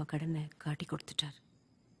நம்ம கடனை காட்டி கொடுத்துட்டார்.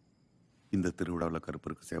 இந்த திருவிழாவில்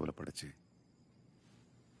கருப்பருக்கு சேவலை படைச்சு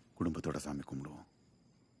குடும்பத்தோட சாமி கும்பிடுவோம்.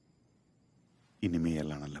 இனிமே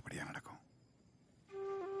எல்லாம் நல்லபடியா நடக்கும்.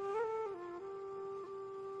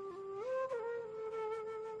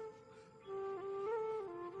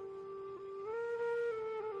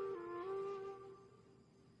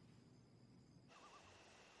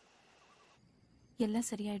 எல்லாம்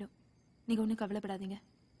சரியாயிடும். நீங்க ஒன்றும் கவலைப்படாதீங்க.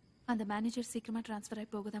 அந்த மேனேஜர் சீக்கிரமா டிரான்ஸ்ஃபர் ஆகி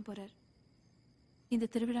போக தான் போறார். இந்த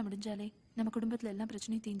திருவிழா முடிஞ்சாலே நம்ம குடும்பத்துல எல்லாம்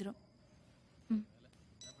பிரச்சனையும் தீந்துரும்.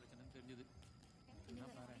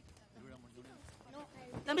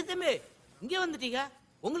 தம்பி தம்பி இங்கே வந்துட்டீங்க.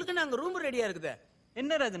 உங்களுக்கு நாங்க ரூம் ரெடியா இருக்குது.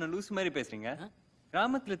 என்ன ராஜனா லூஸ் மாதிரி பேசுறீங்க?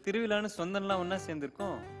 கிராமத்துல திருவிழான்னு சொந்தம்லாம் ஒன்னா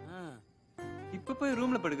சேர்ந்துருக்கோம். இப்ப போய்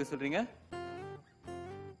ரூம்ல படுக்க சொல்றீங்க?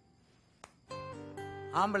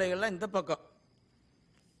 ஆம்பளைகள்லாம் இந்த பக்கம்.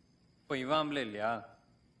 இப்போ இவன் ஆம்பளை இல்லையா?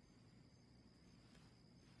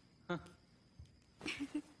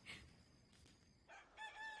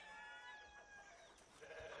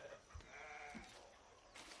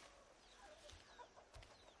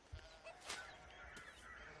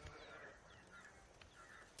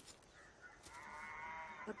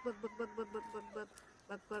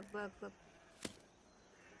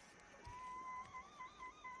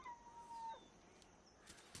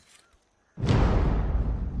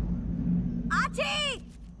 ஆச்சி,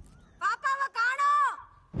 பாப்பாவை காணோம்.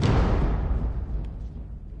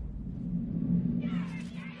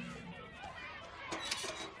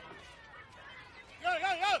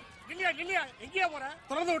 எங்கேயா போற?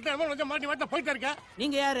 திறந்து விட்டு கொஞ்சம் மாட்டி மாட்ட போயிட்டு இருக்க.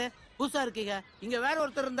 நீங்க யாரு? புதுசா இருக்கீங்க. இங்க வேற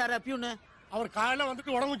ஒருத்தர் இருந்தாரு பியூனு. அவர் காலையில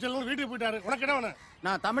வந்துட்டு உடம்பு செல்லும் வீட்டுக்கு போயிட்டாரு. உனக்கு என்ன வேணும்?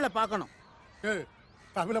 நான் தமிழை பார்க்கணும்.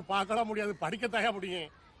 தமிழை பார்க்கலாம் முடியாது, படிக்கத்தாயா முடியும்.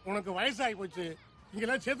 உனக்கு வயசாகி போச்சு.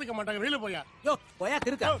 இங்கெல்லாம் சேர்த்துக்க மாட்டாங்க. வெளியில போயா. யோ போயா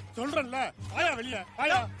இருக்க. சொல்றேன்ல, வாயா வெளிய.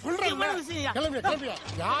 வாயா சொல்றேன்ல. கிளம்பியா கிளம்பியா.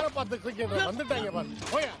 யாரை பார்த்து கிரிக்கெட் வந்துட்டாங்க பாரு.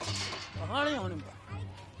 போயா. ஆளையும் அவனும்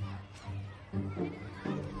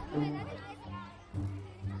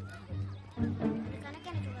கணக்கு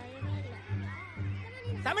எனக்கு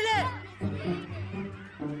தமிழே,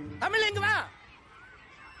 தமிழ் இங்க வா,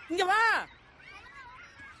 இங்க வா.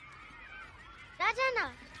 ராஜாண்ணா,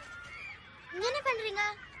 இங்க என்ன பண்றீங்க?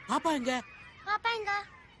 பாப்பா எங்க? பாப்பா எங்க?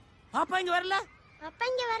 பாப்பா இங்க வரல? பாப்பா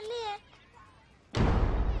இங்க வரலையே.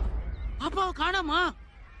 பாப்பாவை காணோமா?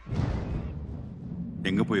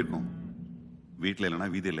 எங்க போயிருக்கோம்? வீட்டுல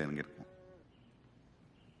இல்லைன்னா வீதியில் எங்க இருக்கும்?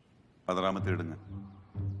 பதறாம தேடுங்க.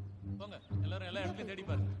 போங்க, எல்லாரும் எல்லா இடத்துலயும் தேடி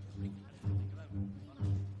பாருங்க.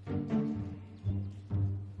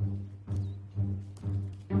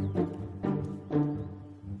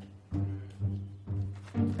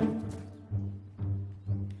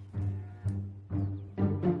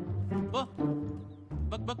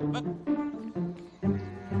 Buck buck buck.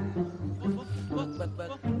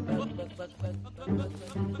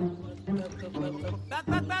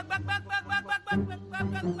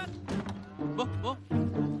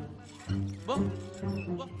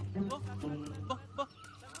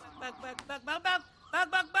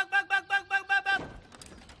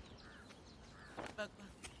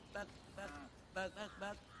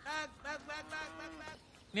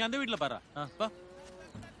 நீ அந்த வீட்டுல பாரு.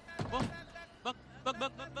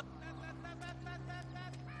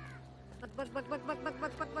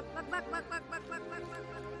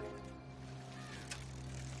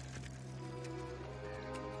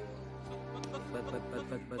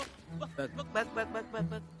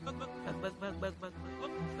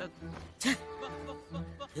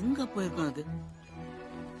 எங்க போயிருக்கோம் அது?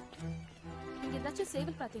 நீங்க ஏதாச்சும்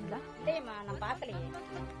சேவல் பாத்தீங்களா? இல்லையம்மா, நான் பார்க்கலையே.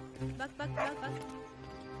 Buck buck buck buck.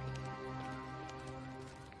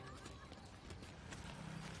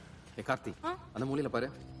 ஏ கார்த்தி, அந்த மூலையில பாரு.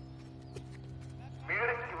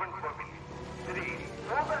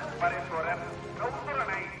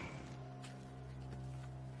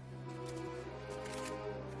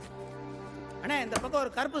 அண்ணா, இந்த பக்கம்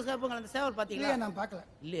ஒரு கருப்பு கருப்பு அந்த சேவல் பாத்தீங்களா? நான் பார்க்கல.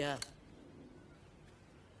 இல்லையா?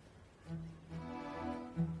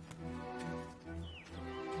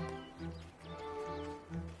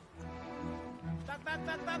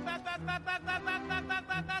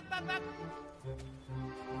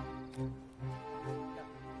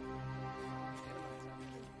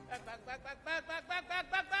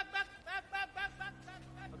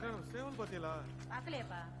 சேவல் பாத்தீங்களா?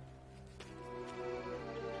 பார்க்கலையேப்பா.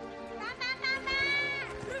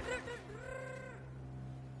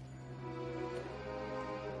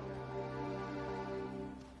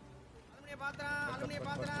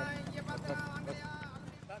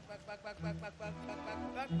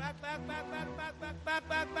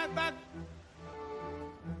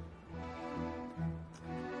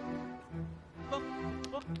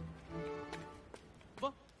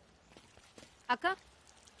 அக்கா,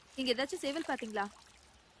 நீங்க ஏதாச்சும் சேவல் பாத்தீங்களா?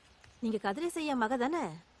 நீங்க கதிரை செய்ய மக தானே?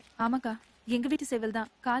 ஆமாக்கா, எங்க வீட்டு சேவல்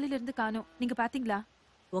தான். காலையில இருந்து காணோம். நீங்க பாத்தீங்களா?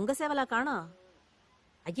 உங்க சேவலா காணோம்?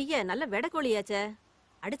 ஐய, நல்ல வெடக்கோழியாச்சே.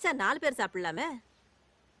 அடிச்சா 4 பேர் சாப்பிடலாமே.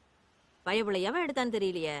 பயவுல எவன் எடுத்தான்னு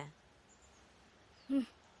தெரியலையே.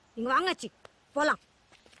 நீங்க வாங்கச்சி, போலாம்.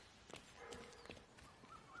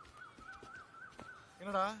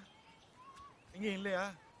 என்னடா இங்க இல்லையா?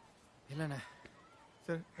 இல்லண்ணே.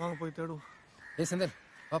 சரி, வாங்க போய் தேடுவோம். ஏய் செந்தில்,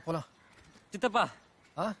 வா போலாம். சித்தப்பா,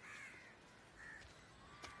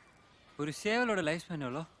 ஒரு சேவலோட லைஃப் ஸ்பேன்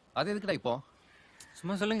எவ்வளோ? அது எதுக்குடா இப்போ?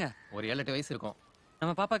 சும்மா சொல்லுங்க. ஒரு 7-8 வயசு இருக்கும்.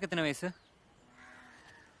 நம்ம பாப்பாக்கு எத்தனை வயசு?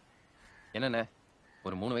 என்னண்ணே,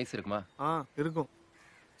 ஒரு 3 வயசு இருக்குமா? இருக்கும்.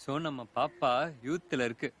 ஸோ நம்ம பாப்பா யூத்தில்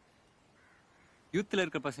இருக்கு. யூத்தில்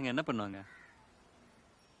இருக்கிற பசங்க என்ன பண்ணுவாங்க?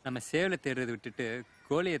 நம்ம சேவலை தேடுறதை விட்டுட்டு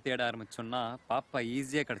கோழியை தேட ஆரம்பிச்சோம்னா பாப்பா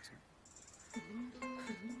ஈஸியாக கிடச்சிடும்.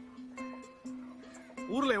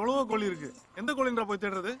 ஊர்ல எவ்வளவோ கோழி இருக்கு. எந்த கோழின்றா போய்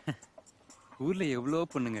தேடுறது? ஊர்ல எவ்வளோ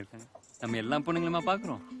பொண்ணுங்க இருக்காங்க. நம்ம எல்லா பொண்ணுங்களுமா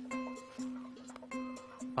பார்க்குறோம்.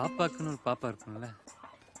 பாப்பாக்குன்னு ஒரு பாப்பா இருக்கும்ல,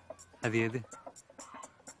 அது எது?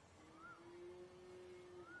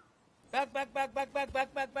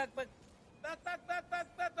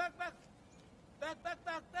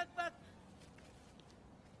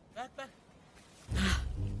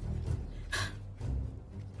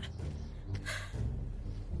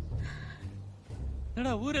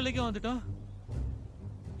 என்னடா ஊர் எல்லைக்கு வந்துட்டோம்.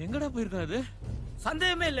 எங்கடா போயிருக்கோம்? அது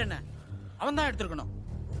சந்தேகமே இல்லைண்ணே, அவன் தான் எடுத்துருக்கணும்.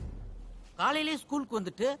 காலையிலேயே ஸ்கூலுக்கு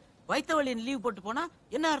வந்துட்டு வைத்த வழியின் லீவ் போட்டு போனா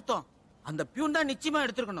என்ன அர்த்தம்? அந்த பியூன் தான் நிச்சயமா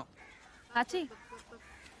எடுத்துருக்கணும். ஆச்சி,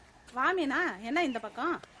 வாமினா என்ன இந்த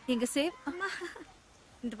பக்கம்? எங்க சேவ்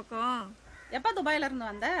இந்த பக்கம். எப்ப துபாயில இருந்து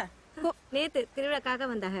வந்த? நேத்து திருவிழாக்காக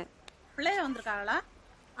வந்தாங்க. பிள்ளைய வந்திருக்காங்களா?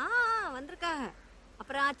 வந்திருக்காங்க.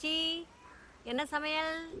 அப்புறம் ஆச்சி, என்ன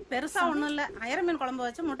சமையல்? பெருசா ஒண்ணும் இல்ல, அயர மீன் குழம்பு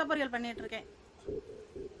வச்சு முட்டை பொரியல் பண்ணிட்டு இருக்கேன்.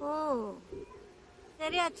 ஓ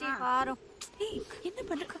சரி ஆச்சி, பாரும். என்ன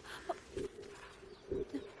பண்ணுங்க?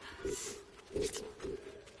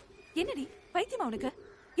 என்னடி பைத்தியமா உனக்கு?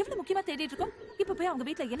 எவ்வளவு முக்கியமா தேடிட்டு இருக்கோம். இப்ப போய் அவங்க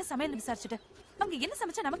வீட்ல என்ன சமையல் விசாரிச்சுட்டு அவங்க என்ன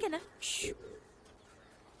சமைச்சா நமக்கு என்ன?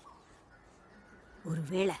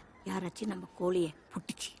 ஒருவேளை யாராச்சும் நம்ம கோழிய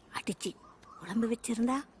புட்டிச்சு அடிச்சு குழம்பு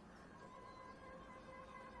வச்சிருந்தா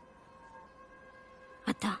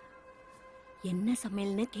அதான் என்ன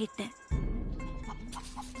சமையல்னு கேட்டேன்.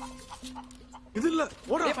 இது இல்ல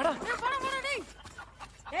ஓடா படா.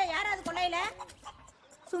 ஏய் யாராவது கொள்ளையில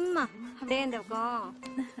சும்மா அப்படியே இந்த பக்கம்.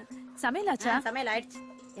 சமையல் ஆச்சா? சமையல் ஆயிடுச்சு.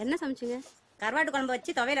 என்ன சமைச்சீங்க? கருவாட்டு குழம்பு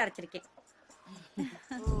வச்சு துவையல் அரைச்சிருக்கேன்.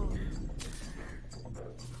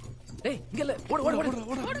 டேய் இங்க இல்ல ஓடு ஓடு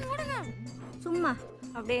ஓடு ஓடுங்க. சும்மா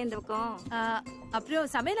அப்படியே இந்த பக்கம்.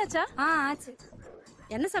 அப்புறம் சமையல் ஆச்சா? ஆச்சு.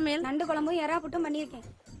 என்ன சமையல்? நண்டு குழம்பும் எறா புட்டும் பண்ணியிருக்கேன்.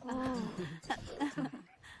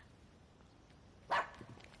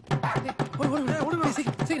 ஓடு ஓடு ஓடு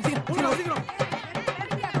சீக்கிரம் சீக்கிரம் சீக்கிரம்.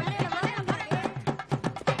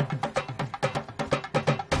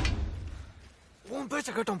 உன் பேச்ச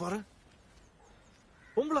கேட்டோம் பாரு.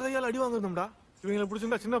 பொம்பளை கையால் அடி வாங்கிருந்தோம்டா. இவங்களை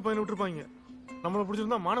பிடிச்சிருந்தா சின்ன பையனை விட்டுருப்பாங்க. நம்மளை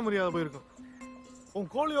பிடிச்சிருந்தா மான மரியாதை போயிருக்கும்.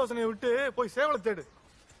 உன் கோழி யோசனையை விட்டு போய் சேவலை தேடு.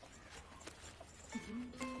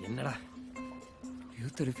 என்னடா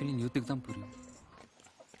யூத் ஃபீலிங் யூத்துக்கு தான் புரியும்.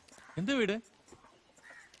 எந்த வீடு?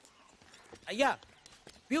 ஐயா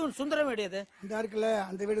பியூன் சுந்தரம் வீடு எது? இந்த இருக்குல்ல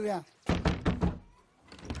அந்த வீடு தான்.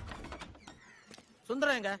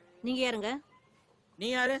 சுந்தரம் எங்க? நீங்க யாருங்க? நீ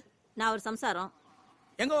யாரு? நான் ஒரு சம்சாரம்.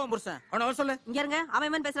 எங்க உன் புருஷன்? அவனை வர சொல்லு. இங்க இருங்க.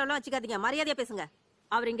 அவன் பேசுறவளோ வச்சுக்காதீங்க. மரியாதையா பேசுங்க.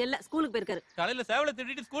 அவர் இங்க இல்ல, ஸ்கூலுக்கு போயிருக்காரு. காலையில சேவலை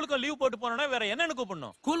திட்டிட்டு ஸ்கூலுக்கு லீவ் போட்டு போனோம்னா வேற என்னன்னு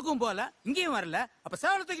கூப்பிடணும்? ஸ்கூலுக்கும் போகல, இங்கேயும் வரல. அப்ப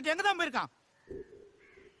சேவலை தூக்கிட்டு எங்க தான் போயிருக்கான்?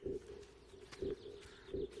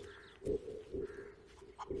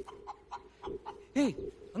 ஏய்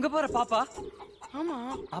அங்க பாரு பாப்பா. ஆமா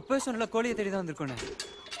அப்பவே சொன்னல கோழியை தேடி தான் வந்திருக்கோன்னு.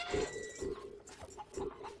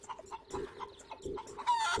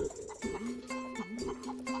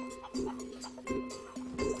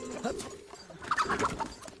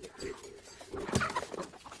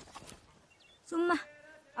 சும்மா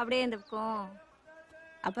அப்படியே இந்த பக்கம்.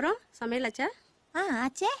 அப்புறம் சமையல் ஆச்சா?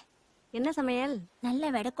 ஆச்சே. என்ன சமையல்? நல்ல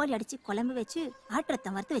வெடக்கோழி அடிச்சு குழம்பு வச்சு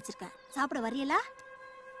ஆட்டுரத்தம் வறுத்து வச்சிருக்கேன். சாப்பிட வரியலா?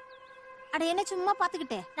 அட என்ன சும்மா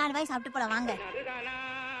பாத்துக்கிட்டே 4 வாய் சாப்பிட்டு போல வாங்க.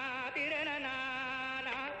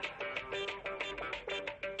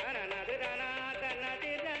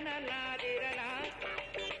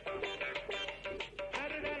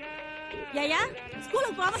 ஏயா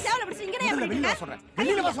ஸ்கூலுக்கு போகாம சேவலை பிடிச்சு இங்கனே வெளியில வா சொல்றேன்.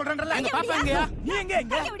 வெளியில வா சொல்றேன்டா. எங்க பாப்பா எங்கயா? நீ எங்க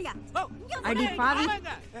எங்க? அடி பாவி.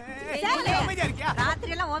 அமைதியா இருக்கியா?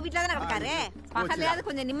 ராத்திரி எல்லாம் உன் வீட்ல தான கிடக்காரு. பகல்லையாவது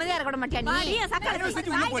கொஞ்சம் நிம்மதியா இருக்க மாட்டியா நீ? நீ சக்கரை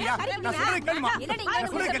செஞ்சு உள்ள போறியா? நான் சொல்றேன் கேளுமா. என்னடி இங்க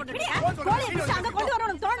வந்து ஊசல் போட்டுறியா? கோழியை பிடிச்சு அங்க கொண்டு வர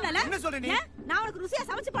உனக்கு தோணல? என்ன சொல்ற நீ? நான் உனக்கு ருசியா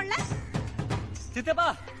சமைச்சு போடல? சித்தப்பா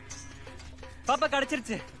பாப்பா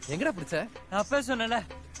கிடைச்சிருச்சு. எங்கடா பிடிச்ச? நான் அப்பவே சொன்னல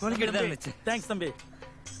கோழி கிட்ட தான் இருந்துச்சு. தேங்க்ஸ் தம்பி.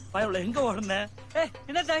 பயவுல எங்க ஓடுன? ஏய்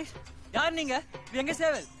என்ன தேங்க்ஸ்? யார் நீங்க? எங்க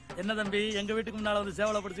சேவல்? என்ன தம்பி எங்க வீட்டுக்கு முன்னால வந்து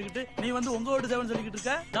சேவலை பிடிச்சிக்கிட்டு நீ வந்து உங்க வீட்டு சேவல் சொல்லிக்கிட்டு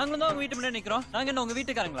இருக்க? நாங்களும் தான் உங்க வீட்டு முன்னாடி நிக்கிறோம். நாங்க என்ன உங்க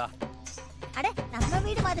வீட்டுக்காரங்களா? அட நம்ம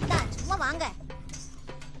வீடு மாதிரி தான். சும்மா வாங்க.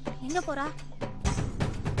 எங்க போறா?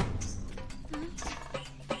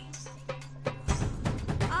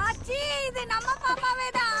 ஆச்சி இது நம்ம பாப்பாவே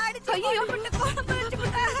தான் அடிச்சு கொண்டு குழம்பு வச்சு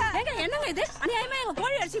விட்டாங்க. ஏங்க என்னங்க இது? அநியாயமா எங்க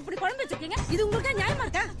கோழி அடிச்சு இப்படி குழம்பு வச்சிருக்கீங்க. இது உங்களுக்கு நியாயமா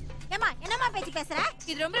இருக்கா? ஏமா என்னமா பேச்சு பேசுற?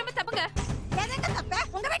 இது ரொம்ப ரொம்ப தப்புங்க. எதுக்கு தப்பு?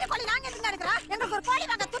 உங்க வீட்டு கோழி நாங்க எதுக்கு எடுக்கிறோம்? எங்களுக்கு ஒரு கோழி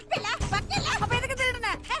வாங்க துப்பு இல்ல, வக்கு இல்ல. அப்ப எதுக்கு திருடுன?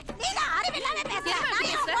 நீ தான் அறிவில்லாம பேசுற. நான்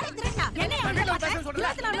ஏன் கோழி திருடுனா? என்ன வீட்டுல பேச சொல்றேன்.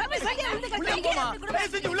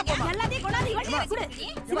 பேசி உள்ள போமா. எல்லாத்தையும் கொண்டாந்து இவங்க குடு.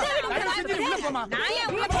 செஞ்சு உள்ள போமா. நான் ஏன்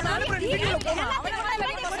உள்ள போறேன்? நீ உள்ள போமா.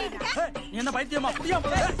 நீ என்ன பைத்தியமா? புடியா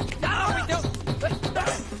போற? யாரோ பைத்தியம்?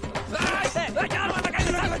 யாரோ அந்த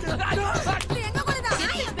கையில எங்க கோழி தான்?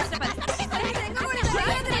 நீ பேச பாரு. எங்க கோழி தான்?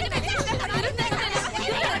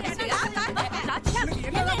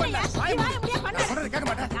 என்னடா பண்ண? வாய் மூடு. சொல்றது கேட்க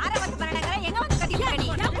மாட்டேன். யாரை வந்து பண்ணடங்கற? எங்க வந்து கட்டிட்டு நீ?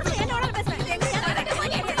 நான் புடிச்சு என்னோட பேசுறேன்.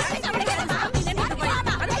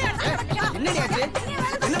 என்னடி ஆச்சு?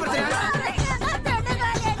 என்ன பிரச்சனை?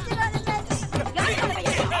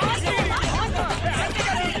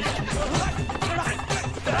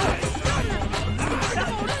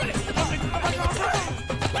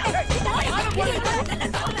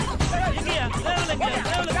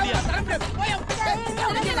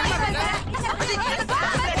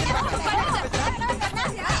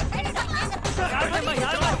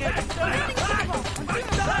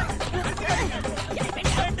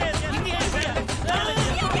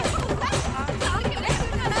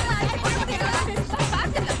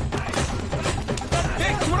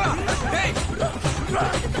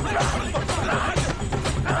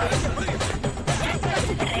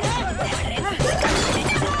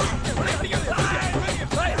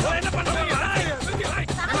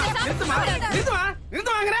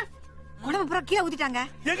 சேவை பூரா கீழே ஊத்திட்டாங்க.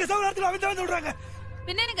 எங்க சேவை நேரத்துல அவங்க வந்து விடுறாங்க.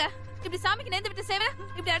 பின்னேனுங்க இப்படி சாமிக்கு நேர்ந்து விட்டு சேவை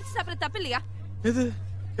இப்படி அடிச்சு சாப்பிட தப்பு இல்லையா?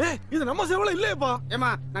 இது நம்ம சேவல இல்லையப்பா. ஏமா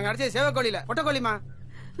நாங்க அடிச்ச சேவை கோழில பொட்ட கோழிமா.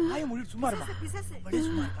 ஆய முழு சும்மா இருமா. வடி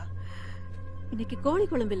சும்மா இருக்கா? இன்னைக்கு கோழி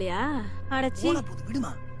குழம்பு இல்லையா? அடச்சி. போன போது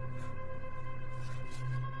விடுமா.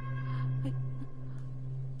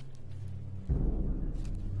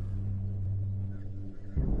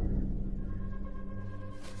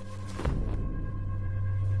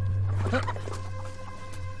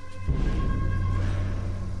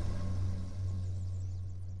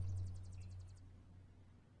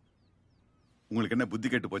 உங்களுக்கு என்ன புத்தி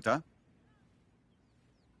கேட்டு போச்சா?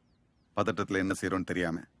 பதட்டத்துல என்ன செய்யறோம்னு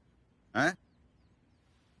தெரியாம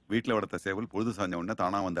வீட்டுல வளர்த்த சேவல் பொழுது சாஞ்ச உடனே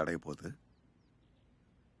தானா வந்து அடைய போகுது.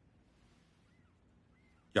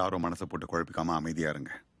 யாரும் மனசை போட்டு குழப்பிக்காம அமைதியா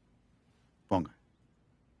இருங்க. போங்க.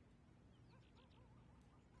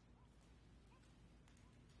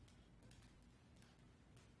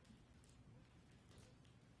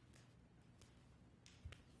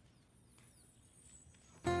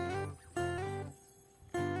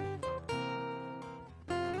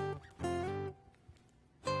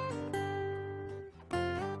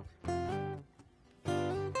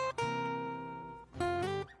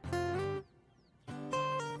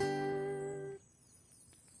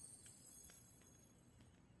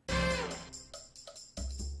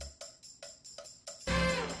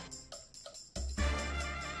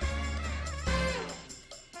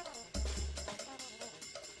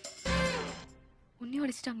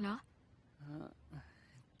 அடிச்சிட்டாங்களா?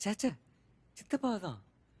 சேச்சே சித்தப்பா தான்.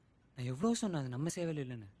 நான் எவ்வளோ சொன்னேன் அது நம்ம சேவையில்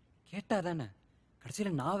இல்லைன்னு. கேட்டா தானே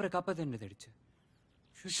கடைசியில் நான் அவரை காப்பாற்ற வேண்டியது அடிச்சு.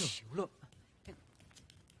 இவ்வளோ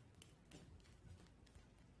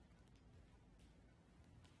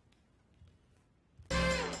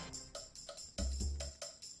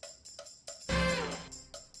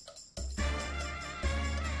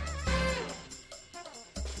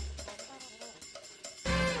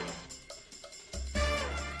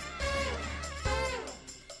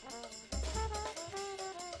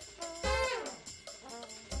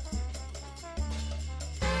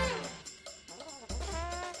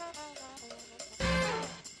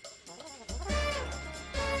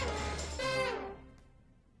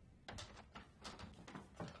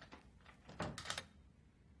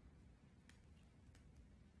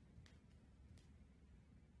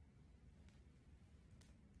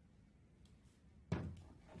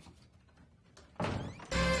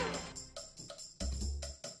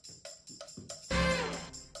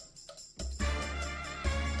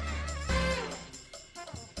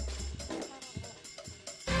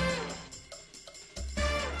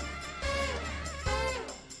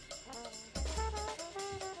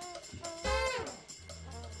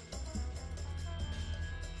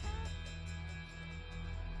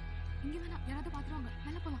இங்க வேணா யாராவது பாத்துருவாங்க.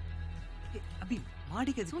 மேல போலாம். அபி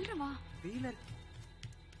மாடிக்கு சொல்றேன் வா. வெயில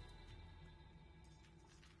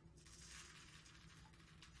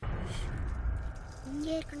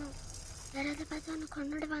இங்கே இருக்கணும். யாராவது பார்த்தா உனக்கு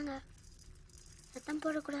கொன்னுடுவாங்க. சத்தம்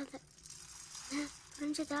போடக்கூடாது.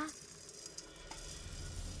 புரிஞ்சுதா?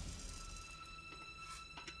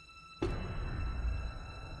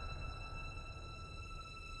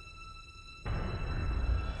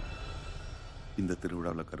 இந்த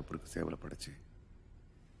திருவிழாவில் கருப்பருக்கு சேவலை படைச்சு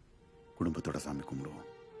குடும்பத்தோட சாமி கும்பிடுவோம்.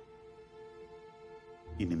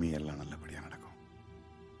 இனிமே எல்லாம் நல்லபடியா நடக்கும்.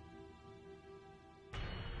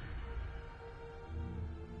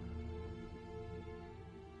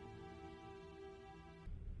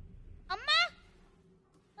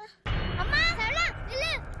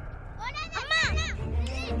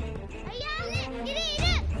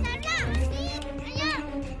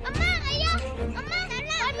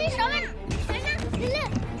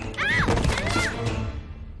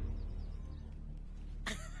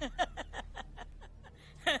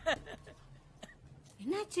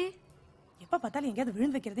 என்னாச்சு? எப்ப பார்த்தாலும் எங்கேயாவது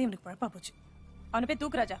விழுந்து வைக்கிறதே இவனுக்கு பழப்பா போச்சு. அவனை போய்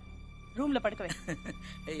தூக்குராஜா, ரூம்ல படுக்க வை.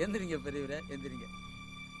 எந்திரிங்க பெரியவரே, எந்திரிங்க.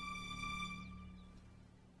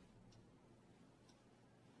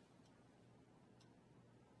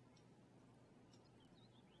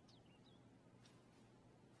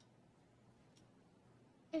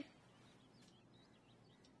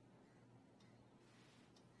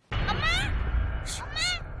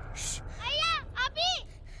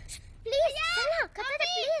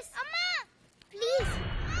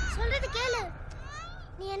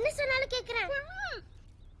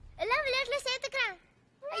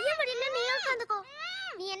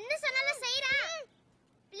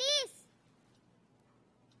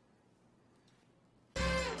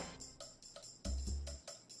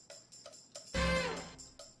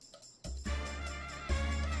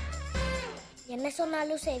 என்ன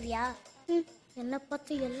சொன்னாலும் செய்வியா? என்னை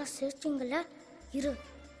பார்த்து எல்லாம் சிரிச்சிங்கல்ல, இரு.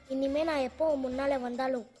 இனிமே நான் எப்போ முன்னால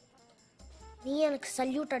வந்தாலும் நீ எனக்கு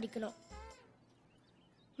சல்யூட் அடிக்கணும்.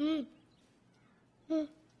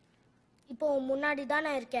 இப்போ முன்னாடி தான்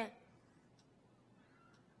நான் இருக்கேன்.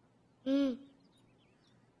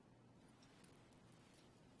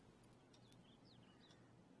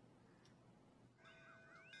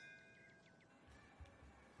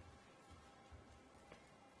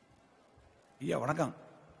 ஐயா வணக்கம்.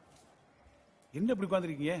 என்ன இப்படி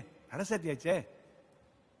உட்காந்துருக்கீங்க? நடசாத்தியாச்சே.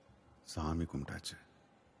 சாமி கும்பிட்டாச்சு.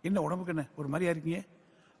 என்ன உடம்புக்கு என்ன ஒரு மாதிரியா இருக்கீங்க?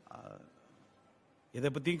 எதை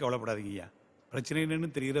பற்றியும் கவலைப்படாதீங்க ஐயா. பிரச்சனை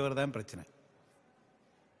என்னன்னு தெரிகிறவர் தான் பிரச்சனை.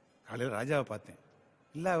 காலையில் ராஜாவை பார்த்தேன்,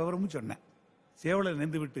 எல்லா விவரமும் சொன்னேன். சேவலை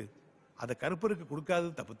நெந்து விட்டு அதை கருப்பருக்கு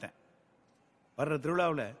கொடுக்காதது தப்புத்தேன். வர்ற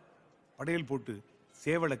திருவிழாவில் படையல் போட்டு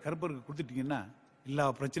சேவலை கருப்பருக்கு கொடுத்துட்டீங்கன்னா எல்லா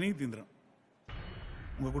பிரச்சனையும் தீந்துடும்.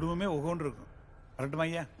 உங்கள் குடும்பமே ஒவ்வொன்று இருக்கும். வரட்டுமா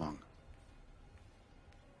ஐயா? வாங்க.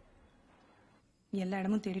 எல்லா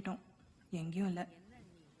இடமும் தேடிட்டோம், எங்கேயும் இல்லை.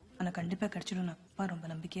 ஆனால் கண்டிப்பாக கிடச்சிடும்னு அப்பா ரொம்ப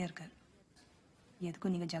நம்பிக்கையாக இருக்கார்.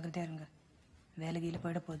 எதுக்கும் நீங்கள் ஜாக்கிரதையாக இருங்க. வேலை கீழே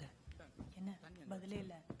போயிட போகுது. என்ன பதிலே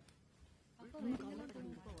இல்லை.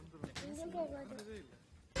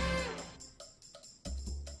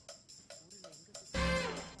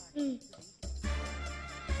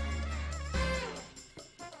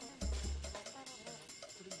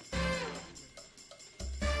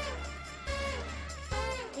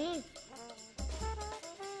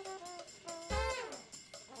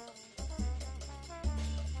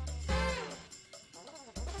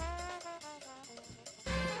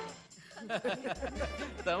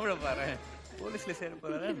 தமிழ பாரு, போலீஸ்ல சேர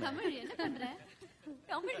போற. தமிழ் என்ன பண்ற?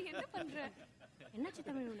 தமிழ் என்ன பண்ற? என்னாச்சு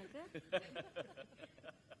தமிழ் உனக்கு?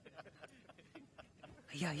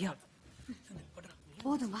 ஐயா ஐயா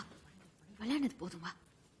போதும் வா, விளையாடுறது போதும் வா.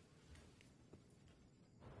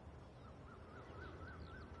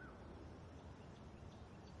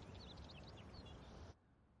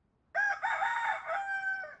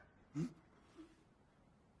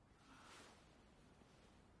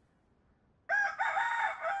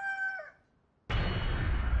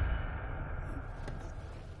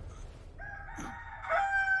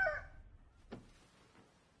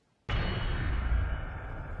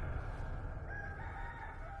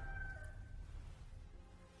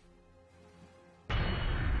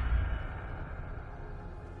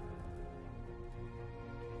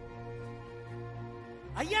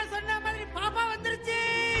 ஐயா சொன்ன மாதிரி பாப்பா வந்துருச்சு.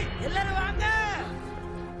 எல்லாரும் வாங்க.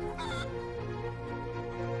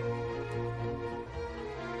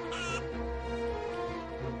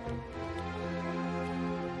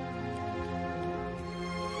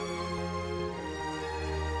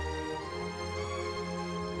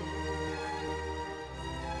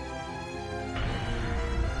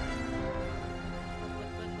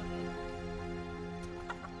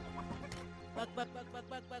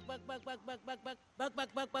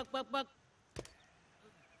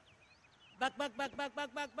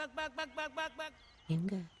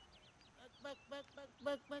 எங்க?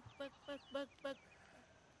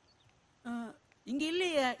 இங்க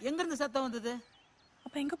இல்லையே. எங்க இருந்து சத்தம் வந்தது?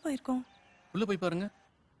 அப்ப எங்க போயிருக்கோம்? உள்ள போய் பாருங்க.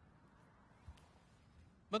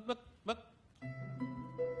 Buck buck buck.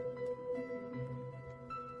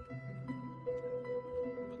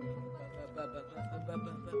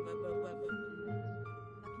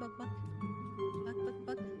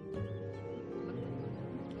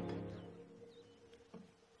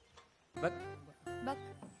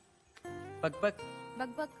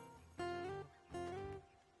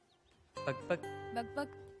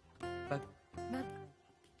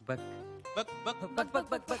 Buck buck buck buck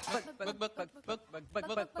buck buck buck buck buck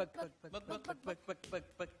buck buck buck buck buck buck buck buck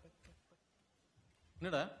buck buck.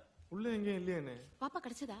 என்னடா உள்ள எங்கேயும் இல்லையானே? பாப்பா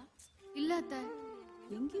கிடைச்சதா? இல்ல அத்தை.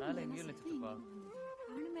 நாளை எங்கேயும் இல்லை சித்தப்பா.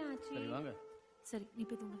 காணுமே ஆச்சு. சரி வாங்க. சரி நீ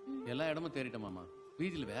போய் தூங்க. எல்லா இடமும் தேறிட்டோம் மாமா.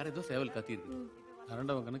 வீதியில வேற ஏதோ சேவல் கத்தி இருக்கு.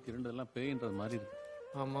 அரண்டவன் கணக்கு இருண்டதெல்லாம் பேயின்றது மாதிரி இருக்கு.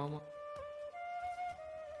 ஆமா ஆமா.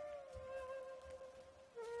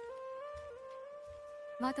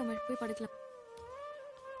 வா தமிழ் போய் படுக்கலாம்.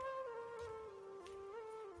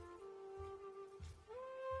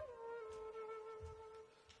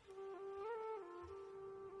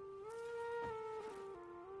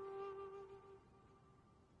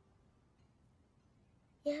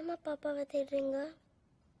 ஏமா பாப்பாவை தேடுறீங்க?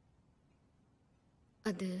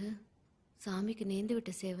 அது சாமிக்கு நேர்ந்து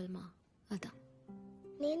விட்ட சேவல்மா, அதான்.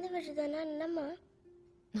 நேர்ந்து விட்டதானா என்னம்மா?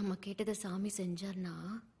 நம்ம கேட்டதை சாமி செஞ்சார்னா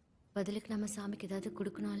பதிலுக்கு நம்ம சாமிக்கு ஏதாவது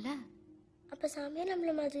கொடுக்கணும்ல. அப்ப சாமியே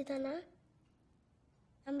நம்மள மாதிரி தானா?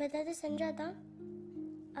 நம்ம ஏதாவது செஞ்சாதான்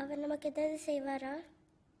அவர் நமக்கு ஏதாவது செய்வாரா?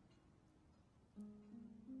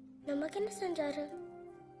 நமக்கு என்ன செஞ்சாரு?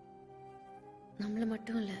 நம்மள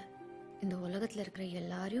மட்டும் இல்ல, இந்த உலகத்துல இருக்கிற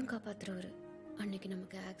எல்லாரையும் காப்பாத்துறவரு. அன்னைக்கு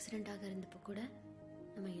நமக்கு ஆக்சிடென்ட் ஆக இருந்தப்போ கூட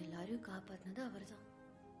நம்ம எல்லாரையும் காப்பாத்தினது அவர்தான்.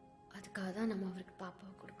 அதுக்காக தான் நம்ம அவருக்கு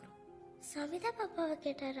பாப்பாவை கொடுக்குறோம். சாமிதா பாப்பாவை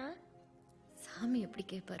கேட்டாரா? சாமி எப்படி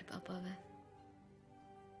கேட்பாரு பாப்பாவை?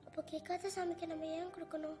 அப்போ கேட்காத சாமிக்கு நம்ம ஏன்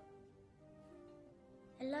கொடுக்கணும்?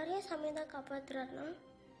 எல்லாரையும் சாமி தான் காப்பாத்துறாருனா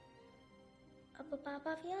அப்போ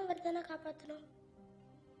பாப்பாவையும் அவர் தானே காப்பாற்றணும்.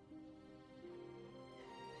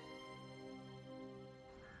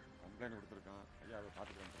 கம்ப்ளைண்ட் கொடுத்துருக்கான். ஐயா அதை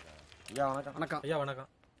பார்த்துட்டு வந்துருக்கேன். ஐயா வணக்கம். வணக்கம் ஐயா வணக்கம்.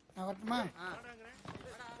 நான் வரட்டுமா?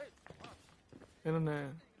 என்னண்ணே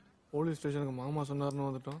போலீஸ் ஸ்டேஷனுக்கு மாமா சொன்னார்னு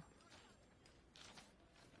வந்துட்டோம்.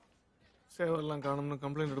 சேவெல்லாம் காணும்னு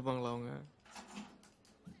கம்ப்ளைண்ட் எடுப்பாங்களா அவங்க?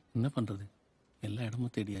 என்ன பண்ணுறது, எல்லா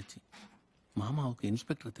இடமும் தேடியாச்சு. மாமாவுக்கு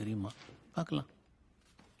இன்ஸ்பெக்டர் தெரியுமா? பார்க்கலாம்.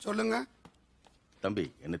 சொல்லுங்க தம்பி.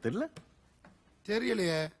 என்ன தெரியல?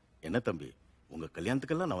 தெரியலையே. என்ன தம்பி, உங்க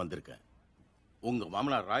கல்யாணத்துக்கெல்லாம் நான் வந்திருக்கேன். உங்க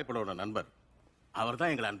மாமனார் ராயப்படோட நண்பர் அவர்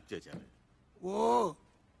தான் எங்களை அனுப்பிச்சு வச்சாரு. ஓ,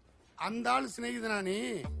 அந்த ஆள் சிநேகிதனா நீ?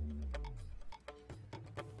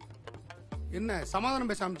 என்ன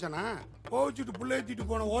சமாதானம் பேச அமைச்சானா? கோவிச்சுட்டு புள்ள ஏத்திட்டு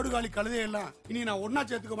போன ஓடுகாலி கழுதையெல்லாம் இனி நான் ஒன்னா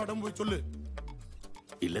சேர்த்துக்க மாட்டேன் போய் சொல்லு.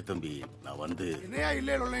 இல்ல தம்பி, நான் வந்து என்னையா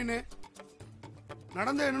இல்ல இல்லைன்னு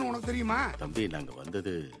நடந்த என்னன்னு உனக்கு தெரியுமா? தம்பி, நாங்க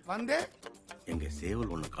வந்தது வந்தே எங்க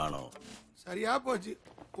சேவல் ஒண்ணு காணோம். சரியா போச்சு.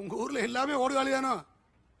 உங்க ஊர்ல எல்லாமே ஓடுகாலி தானோ?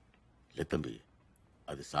 இல்ல தம்பி,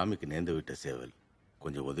 அது சாமிக்கு நேர்ந்து விட்ட சேவல்.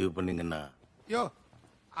 கொஞ்சம் உதவி பண்ணீங்கன்னா. யோ,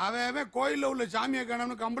 அவன் கோயில்ல உள்ள சாமியை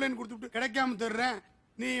காணோம்னு கம்ப்ளைண்ட் கொடுத்துட்டு கிடைக்காம தர்றேன்.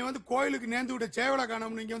 நீ வந்து கோயிலுக்கு நேர்ந்து விட்ட சேவலை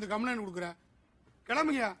காணோம்னு இங்க வந்து கம்ப்ளைண்ட் கொடுக்குற.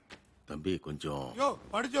 கிளம்புங்க தம்பி. கொஞ்சம் யோ,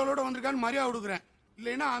 படிச்சவளோட வந்திருக்கான்னு மரியாதை கொடுக்குறேன்.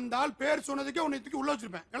 இல்லைன்னா அந்த ஆள் பேர் சொன்னதுக்கே உன்னை தூக்கி உள்ள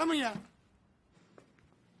வச்சிருப்பேன். கிளம்புங்க.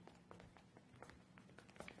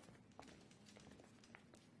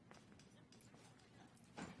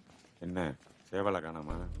 என்ன சேவலை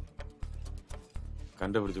காணாமா?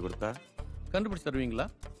 கண்டுபிடிச்சு கொடுத்தா? கண்டுபிடிச்சு தருவீங்களா?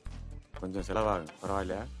 கொஞ்சம் செலவாகும்.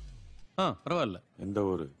 பரவாயில்லையா? பரவாயில்ல. எந்த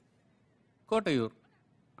ஊர்? கோட்டையூர்.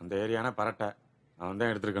 அந்த ஏரியானா பரட்டை. அவன்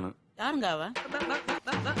தான் எடுத்துருக்கணும். யாருங்க அவன்?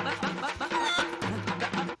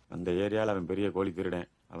 அந்த ஏரியாவில் அவன் பெரிய கோழி திருடன்.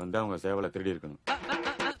 அவன் தான் அவங்க சேவலை திருடி இருக்கணும்.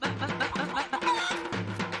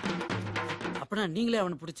 அப்படின்னா நீங்களே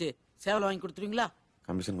அவனை பிடிச்சி சேவலை வாங்கி கொடுத்துருவீங்களா?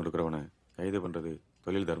 கமிஷன் கொடுக்குறவனை கைது பண்றது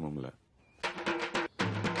தொழில் தர்மம் இல்ல.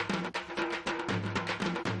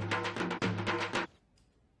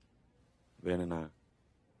 வேணும்னா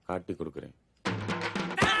காட்டி கொடுக்குறேன்.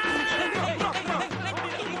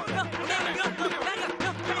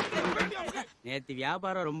 நேற்று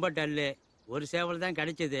வியாபாரம் ரொம்ப டல்லு. ஒரு சேவல் தான்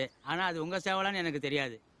கிடைச்சது. ஆனா அது உங்க சேவலான்னு எனக்கு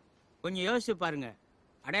தெரியாது. கொஞ்சம் யோசிச்சு பாருங்க.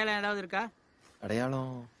 அடையாளம் ஏதாவது இருக்கா?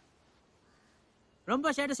 அடையாளம்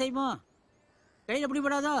ரொம்ப சேட்டை செய்வோம். கையில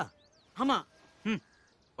பிடிபடாதோ? ஆமா.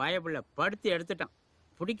 பயப்புள்ள படுத்து எடுத்துட்டான்.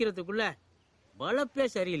 பிடிக்கிறதுக்குள்ள வளப்பே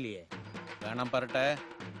சரியில்லையே. வேணாம் பரட்டை,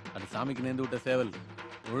 அது சாமிக்கு நேர்ந்து விட்ட சேவல்.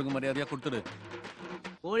 ஒழுங்கு மரியாதையா கொடுத்துரு.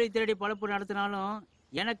 கோழி திருடி பழப்பு நடத்தினாலும்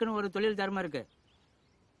எனக்குன்னு ஒரு தொழில் தர்மம் இருக்கு.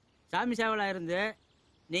 சாமி சேவலா இருந்து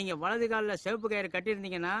நீங்க வலது காலில் சிவப்பு கயிறு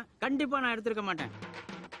கட்டியிருந்தீங்கன்னா கண்டிப்பா நான் எடுத்திருக்க மாட்டேன்.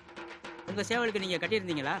 உங்க சேவலுக்கு நீங்க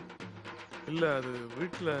கட்டியிருந்தீங்களா? இல்ல, அது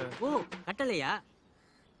வீட்டுல. ஓ, கட்டலையா?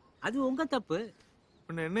 அது உங்க தப்பு.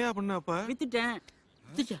 என்னையா பண்ண? அப்ப வித்துட்டேன்.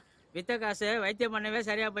 வித்த காசு வைத்தியம் பண்ணவே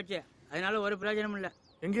சரியா போச்சு. அதனால ஒரு பிரயோஜனம் இல்ல.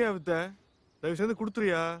 எங்கேயா வித்த? தயவு செய்து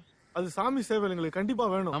கொடுத்துறியா? அது சாமி சேவல் எங்களுக்கு கண்டிப்பா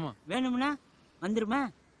வேணும். ஆமா, வேணும்னா வந்துருமா?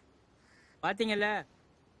 பாத்தீங்கல்ல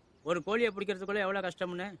ஒரு கோழியை பிடிக்கிறதுக்குள்ள எவ்வளவு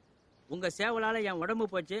கஷ்டம்னு. உங்க சேவலால என் உடம்பு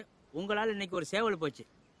போச்சு. உங்களால இன்னைக்கு ஒரு சேவல் போச்சு.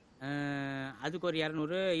 அதுக்கு ஒரு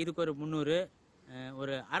 200, இதுக்கு ஒரு 300,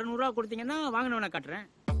 ஒரு 600 ரூபா கொடுத்தீங்கன்னா வாங்கினவனை கட்டுறேன்.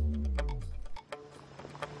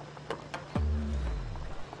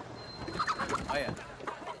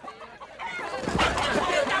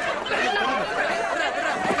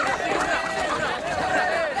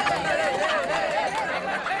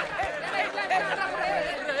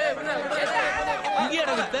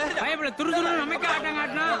 பயப்பட துரு துரு நமக்கு ஆட்டம்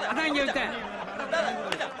காட்டினா அதான் இங்க வித்தேன்.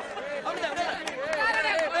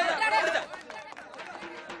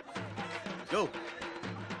 யோ,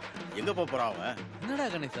 எங்க போறான் அவன்? என்னடா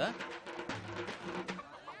கணேசா?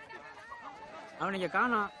 அவனை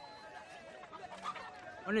காணோம்.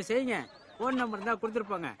 ஒண்ணு செய்யுங்க, போன் நம்பர் இருந்தா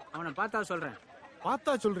கொடுத்துருப்பாங்க. அவனை பார்த்தா சொல்றேன்.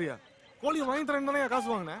 பார்த்தா சொல்றியா? கோழி வாங்கி தரேன்னு தானே காசு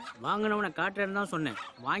வாங்கினேன். வாங்கினவனை காட்டுறேன்னு தான் சொன்னேன்,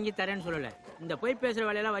 வாங்கி தரேன்னு சொல்லல. இந்த போய் பேசுற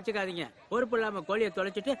வேலையெல்லாம் வச்சுக்காதீங்க. பொறுப்பு இல்லாம கோழியை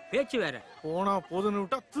தொலைச்சிட்டு பேச்சு வேற. போனா போதுன்னு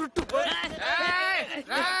விட்டா திருட்டு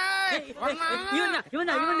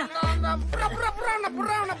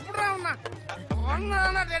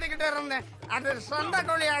தேடிக்கிட்டே இருந்தேன். அது சொந்த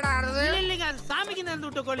கோழி ஆடாடுது. இல்லைங்க, அது சாமிக்கு நேர்ந்து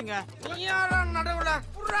விட்ட கோழிங்க. நடுவுல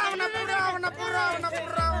புறாவன புறாவன புறாவன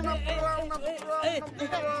புறாவன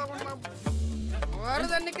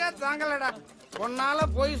வருதன்னிக்கா தாங்கலடா. பொன்னால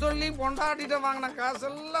போய் சொல்லி பொண்டாட்டிட்ட வாங்கின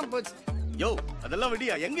காசெல்லாம் போச்சு. யோ அதெல்லாம்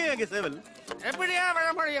விடியா, எங்க சேவல்? எப்படியா விழ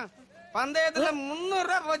முடியும்? பந்தயத்துல 300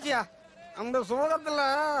 ரூபாய் போச்சியா. அந்த சோகத்துல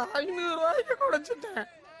 500 ரூபாய்க்கு குடைச்சிட்டேன்.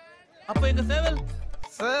 அப்ப எங்க சேவல்?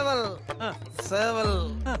 சேவல் சேவல்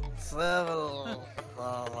சேவல்.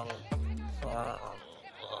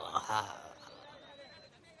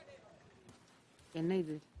 என்ன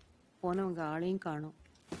இது? போனவங்க ஆளையும் காணோம்,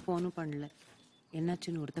 போனும் பண்ணல.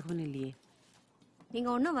 என்னாச்சுன்னு ஒரு தகவல் இல்லையே. நீங்க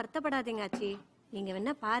ஒன்றும் வருத்தப்படாதீங்க ஆச்சி. நீங்க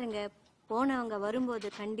வேணா பாருங்க, போனவங்க வரும்போது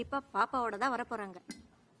கண்டிப்பா பாப்பாவோட தான் வரப்போறாங்க.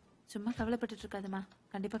 சும்மா கவலைப்பட்டுட்டு இருக்காதம்மா,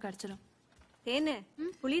 கண்டிப்பா கிடைச்சிடும். தேனு,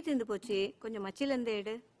 புளி தீர்ந்து போச்சு, கொஞ்சம் மச்சில இருந்து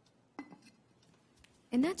எடு.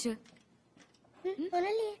 என்னாச்சு?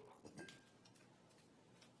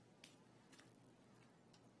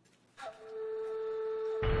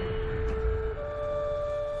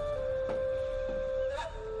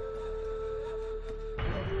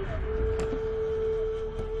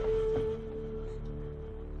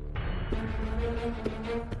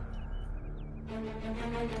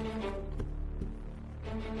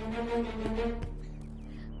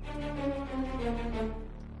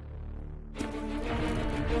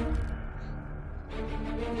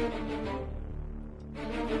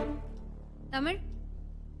 தமிழ்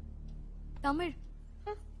தமிழ்,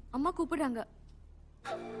 அம்மா கூப்பிடுறாங்க.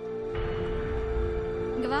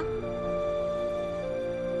 இங்க வா,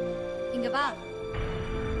 இங்க வா.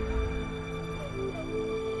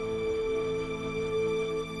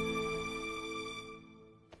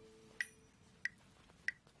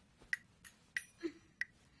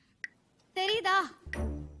 தெரியுதா?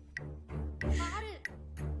 பாரு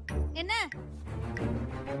என்ன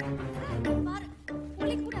பாரு,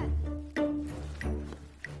 புலி கூட.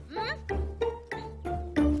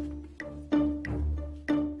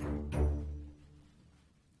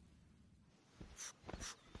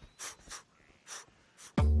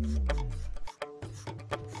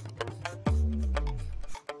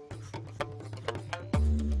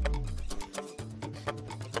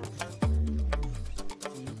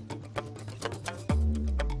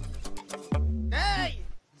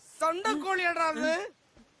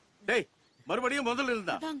 டேய் மறுபடியும் முதல்ல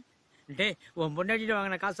இருந்தா. டேய் உன் பொண்டாட்டிட்டு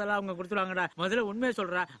வாங்கின காசெல்லாம் அவங்க கொடுத்துருவாங்கடா. முதல்ல உண்மையை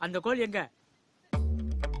சொல்றா, அந்த கோழி எங்க?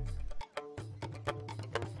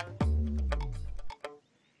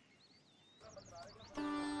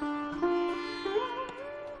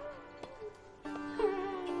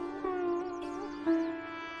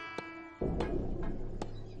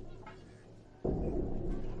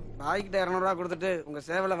 பாய்கிட்ட 200 ரூபா கொடுத்துட்டு உங்க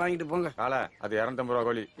சேவலை வாங்கிட்டு போங்க. கால அது 250 ரூபா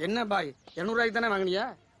கோழி. என்ன பாய், 200 ரூபாய்க்கு தானே வாங்கினியா?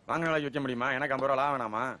 வாங்கின நாளைக்கு வைக்க முடியுமா? எனக்கு 50 ரூபா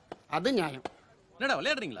வேணாமா? அது நியாயம். என்னடா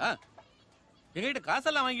விளையாடுறீங்களா? எங்ககிட்ட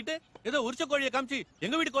காசெல்லாம் வாங்கிட்டு ஏதோ உரிச்ச கோழியை காமிச்சு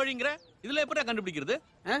எங்க வீட்டு கோழிங்கிற, இதுல எப்படியா கண்டுபிடிக்கிறது?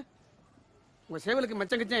 உங்க சேவலுக்கு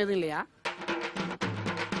மச்சம் கிச்சம் எதுவும் இல்லையா?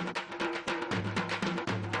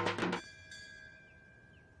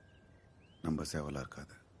 நம்ம சேவலா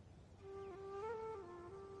இருக்காது.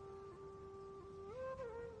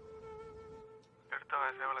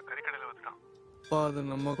 சேவலை கறிக்கடையில் வச்சுட்டான். அப்பா அது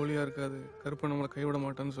நம்ம கோழியா இருக்காது, கருப்பை நம்மளை கைவிட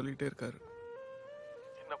மாட்டான்னு சொல்லிட்டே இருக்காரு.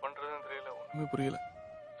 என்ன பண்றதுன்னு தெரியல, ஒண்ணுமே புரியல.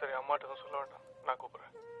 சரி அம்மாட்ட தான் சொல்ல வேண்டாம், நான்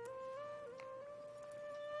கூப்பிடுறேன்.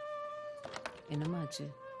 என்னம்மா ஆச்சு?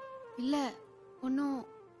 இல்ல ஒன்னும்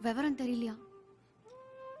விவரம் தெரியலையா.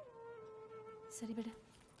 சரி விட,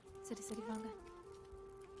 சரி சரி வாங்க.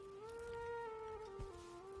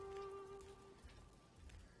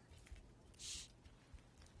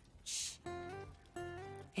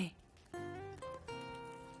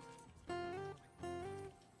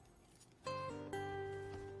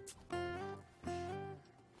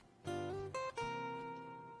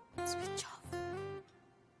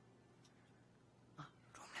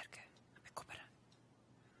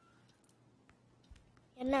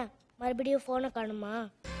 என்ன மறுபடியும் போனை காணுமா?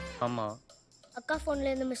 ஆமா. அக்கா போன்ல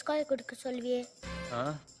இருந்து மிஸ் கால் கொடுக்க சொல்வியே.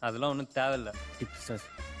 அதெல்லாம் ஒன்றும் தேவையில்ல. சார்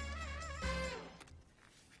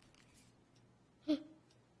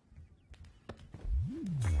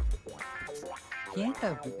ஏன்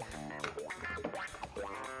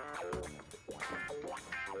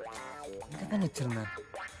இங்கதான் வச்சிருந்தேன்.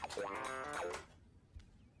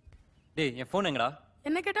 டேய் என் போன் எங்கடா?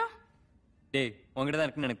 என்ன கேட்டா? டேய் உங்ககிட்ட தான்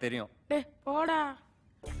இருக்குன்னு எனக்கு தெரியும். டேய் போடா.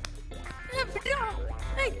 விட்றா.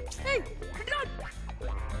 ஏய் ஏய் விட்றா.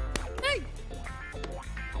 ஏய்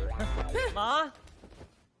மா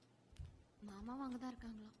மாமா வாங்க தான்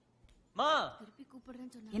இருக்காங்களா? மா திருப்பி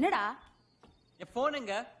கூப்பிடுறேன்னு சொன்னாங்க. என்னடா? என் போன்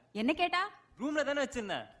எங்க? என்ன கேட்டா? ரூம்ல தானே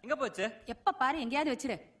வச்சிருந்தேன், எங்க போச்சு? எப்ப பாரு எங்கயாவது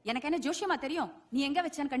வச்சிரு. எனக்கு என்ன ஜோஷியமா தெரியும் நீ எங்க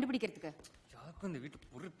வச்சான்னு கண்டுபிடிக்கிறதுக்கு? யாருக்கும் இந்த வீட்டு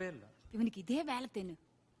பொறுப்பே இல்ல. இவனுக்கு இதே வேலை தேனு,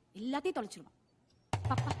 எல்லாத்தையும் தொலைச்சிருவான்.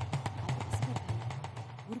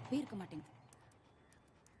 ஒரு பேர் இருக்க மாட்டேங்குது.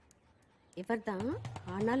 இவர் தான்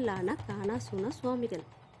ஆனால் லானா கானா சூனா சுவாமிகள்.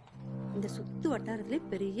 இந்த சுத்து வட்டாரத்திலே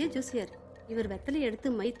பெரிய ஜோசியர். இவர் வெத்தலை எடுத்து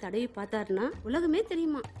மை தடவி பார்த்தாருன்னா உலகமே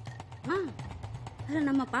தெரியுமா? அதில்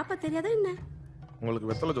நம்ம பாப்பா தெரியாதா என்ன? உங்களுக்கு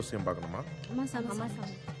வெத்தலை ஜோசியம் பார்க்கணுமா? ஆமா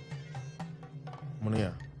சாமி. முனியா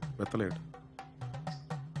வெத்தலை எடு.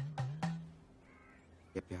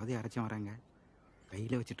 எப்பயாவது யாராச்சும் வராங்க,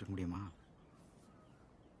 கையில் வச்சுட்டு இருக்க முடியுமா?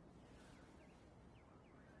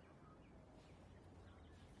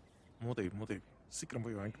 மூதேவி சீக்கிரம்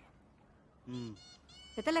போய் வாங்கிட்டு வா.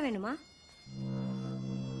 வெத்தலை வேணுமா?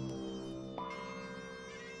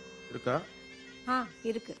 இருக்கா?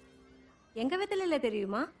 இருக்கு. எங்க வெத்தலையில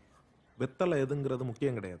தெரியுமா? வெத்தலை எதுங்கிறது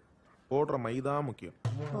முக்கியம் கிடையாது, போடுற மைதான் முக்கியம்.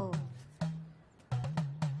 ஓ,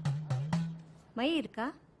 மை இருக்கா?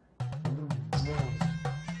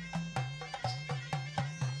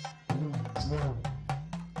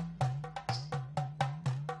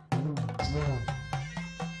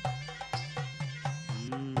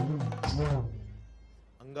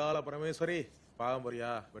 அங்காள பரமேஸ்வரி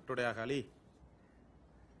பாகம்பரியா வெட்டுடையா காளி.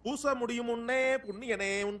 பூச முடியும் முன்னே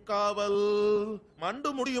புண்ணியனே உன் காவல், மண்டு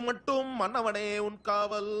முடியும் மட்டும் மன்னவனே உன்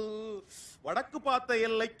காவல். வடக்கு பார்த்த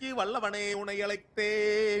எல்லைக்கு வல்லவனே உனை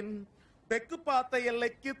அழைத்தேன், தெற்கு பார்த்த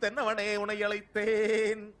எல்லைக்கு தென்னவனே உனை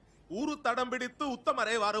அழைத்தேன். ஊரு தடம் பிடித்து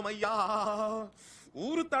உத்தமரே வாருமையா,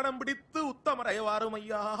 ஊரு தடம் பிடித்து உத்தமரே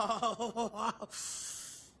வாருமையா.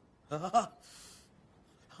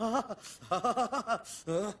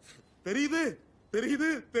 தெரியுது தெரியுது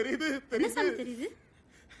தெரியுது தெரியுது.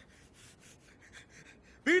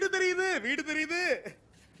 வீடு தெரியுது வீடு தெரியுது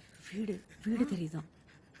வீடு தெரியுதா?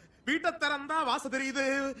 வீட்டை திறந்தா வாசல் தெரியுது,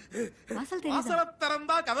 வாசல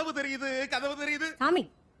திறந்தா கதவு தெரியுது. சாமி,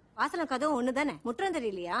 வாசலும் கதவு ஒண்ணுதானே, முற்றம்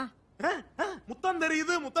தெரியலையா? முத்தம்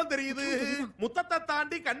தெரியுது முத்தத்தை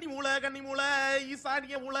தாண்டி கன்னி மூளை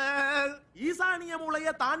ஈசானிய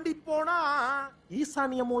மூளைய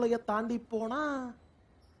தாண்டி போனா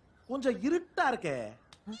கொஞ்சம் இருட்டா இருக்கே.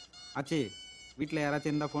 ஆச்சி, வீட்டில்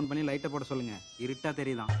யாராச்சும் இருந்தால் ஃபோன் பண்ணி லைட்டை போட சொல்லுங்க, இருட்டா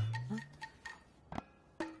தெரியுதான்.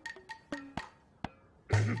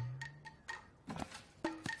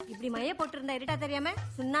 இப்படி மைய போட்டிருந்தா இருட்டா தெரியாம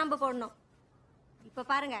சுண்ணாம்பு போடணும். இப்ப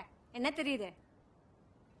பாருங்க, என்ன தெரியுது?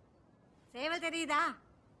 சேவல் தெரியுதா?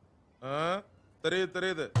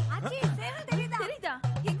 தெரியுது. ஆச்சி, சேவல் தெரியுதா?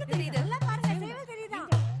 எங்க தெரியுது? எல்லாம் பாருங்க, சேவல் தெரியுதா?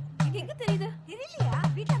 எங்க தெரியுது? தெரியலையா?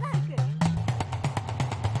 வீட்டுல தான் இருக்கு.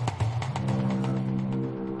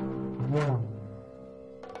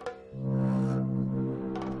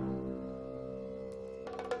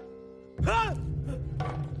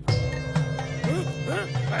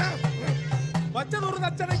 வச்சதொரு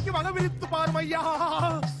தச்சனைக்கு வகபிரித்து பாருமையா,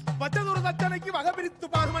 வச்சதொரு தச்சனைக்கு வகபிரித்து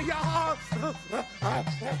பாருமையா.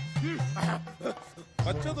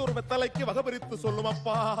 வச்சதொரு வெத்தலைக்கு வகபிரித்து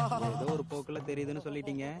சொல்லுமப்பா. ஏதோ ஒரு போக்குல தெரியுதுன்னு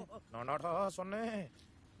சொல்லிட்டீங்க. நானாடா சொன்னேன்.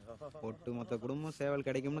 ஒட்டு மொத்த குடும்பம் சேவல்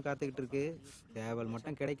கிடைக்கும்னு காத்துக்கிட்டு இருக்கு. சேவல்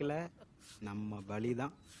மட்டும் கிடைக்கல, நம்ம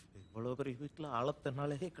பலிதான். இவ்வளவு பெரிய வீட்டுல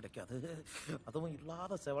ஆழத்தினாலே கிடைக்காது, அதுவும்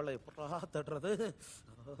இல்லாத சேவலை எப்படா தேடுறது?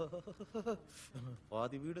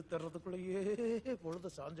 பாதி வீடு தேடுறதுக்குள்ளேயே பொழுது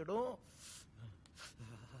சாஞ்சிடும்.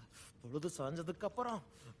 பொழுது சாஞ்சதுக்கு அப்புறம்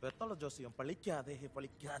வெத்தலை ஜோசியம் பழிக்காதே.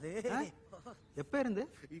 எப்ப இருந்து?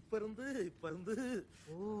 இப்ப இருந்து.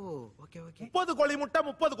 ஓ, ஓகே. 30 கோழி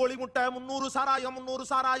முட்டை 300 சாராயம்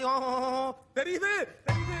தெரியுது.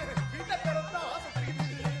 வீட்டை திறந்தா வாசல்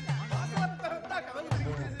தெரியுது, வாசல் திறந்தா கதவு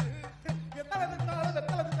தெரியுது. வெத்தலை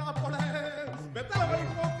போல வெத்தலை வழி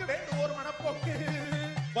போக்கு வேண்டும் ஒரு மனப்போக்கு.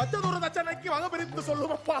 வச்சதொரு தச்சனைக்கு வகபிரித்து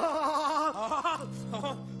சொல்லுமப்பா.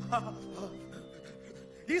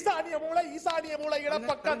 ஈசானிய மூளை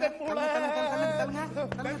இடப்பக்க தென்மூளை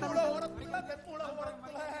ஓரத்துல தெப்பம்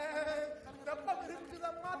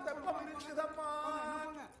இருக்குதம்மா.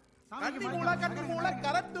 கன்னி மூளை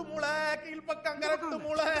கரட்டு மூளை கீழ்பக்கம் கரட்டு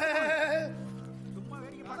மூளை.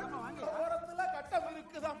 ஓரத்துல கட்டம்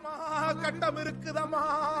இருக்குதம்மா.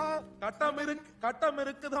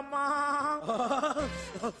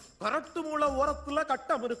 கரட்டு மூளை ஓரத்துல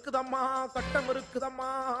கட்டம் இருக்குதம்மா.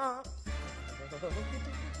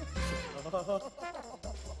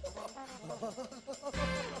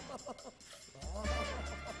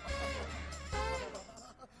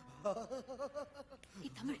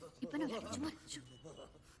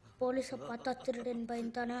 போலீஸை பார்த்தா திருடன்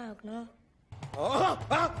பயன்தானே ஆகணும்.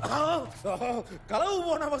 களவு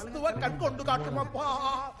போன வஸ்துவ கண் கொண்டு காட்டுமப்பா.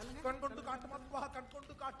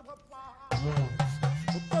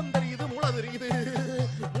 முத்தம் தெரியுது, மூளை தெரியுது,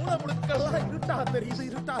 மூளை முழுக்கெல்லாம் இருட்டா தெரியுது.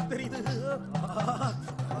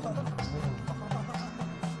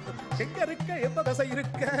 எங்க இருக்க, எந்த திசை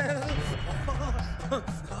இருக்க?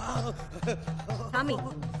 சாமி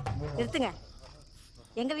நிறுத்துங்க.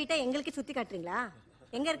 எங்க வீட்டை எங்களுக்கு சுத்தி காட்டுறீங்களா?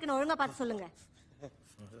 எங்க இருக்குன்னு ஒழுங்கா பார்த்து சொல்லுங்க.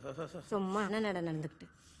 சும்மா என்ன நடந்துக்கிட்டு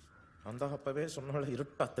அந்த அப்பவே சொன்னால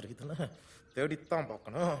இருட்டா தெரியுதுன்னு தேடித்தான்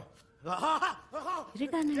பார்க்கணும்.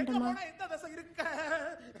 இருட்டான இடமா?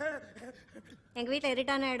 எங்க வீட்டுல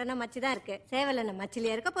இருட்டான இடம்னா மச்சிதான் இருக்கு. சேவல் என்ன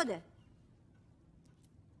மச்சிலியா இருக்க போகுது?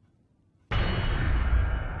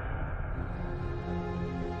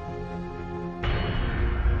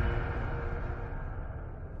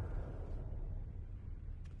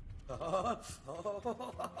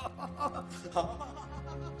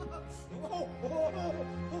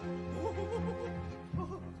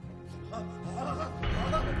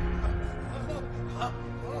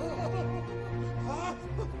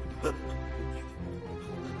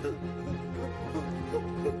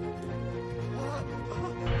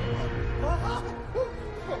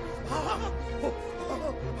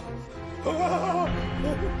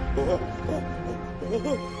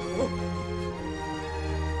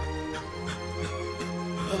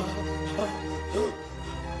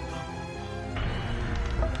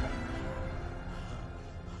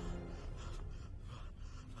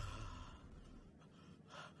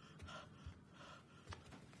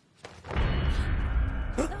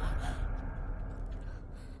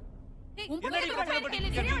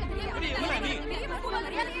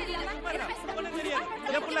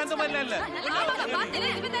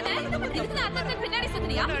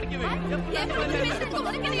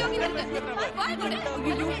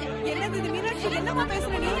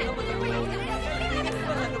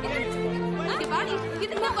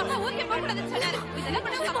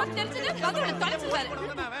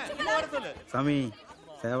 சாமி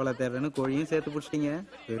சேவலை தேடுறேன்னு கோழியும் சேர்த்து பிடிச்சிட்டீங்க.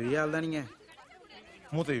 பெரிய ஆள் தான் நீங்க.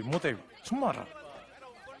 மூதேவி சும்மாறா.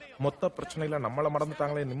 மொத்த பிரச்சனையில நம்மள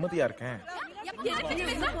மறந்துட்டாங்களே, நிம்மதியா இருக்கேன்.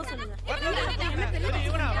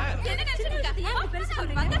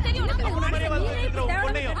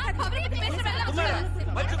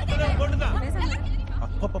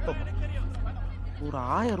 ஒரு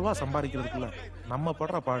 1000 ரூபாய் சம்பாதிக்கிறதுக்குள்ள நம்ம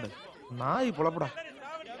படுற பாடு நாய் புலப்படா.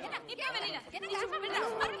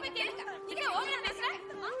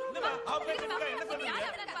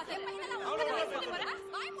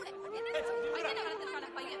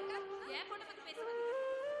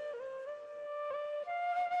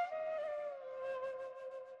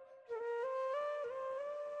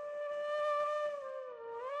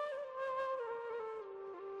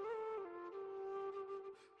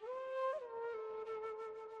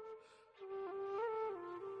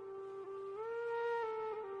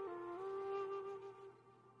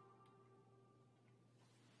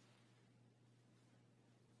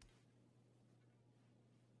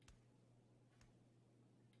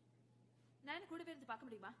 நான் கூட இருந்து பார்க்க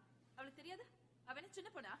முடியுமா? அவளுக்கு தெரியாது? அவ என்ன சின்ன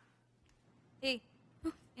பொண்ணா? ஏய்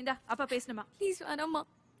இந்தா அப்பா பேசணுமா? ப்ளீஸ் வேணாம்மா,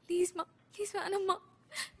 ப்ளீஸ்மா, ப்ளீஸ் வேணாம்மா.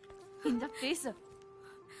 இந்தா பேசு.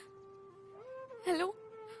 ஹலோ.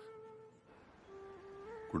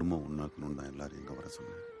 குடும்பம் ஒன்றாக்கணும்னு தான் எல்லாரும் இங்கே வர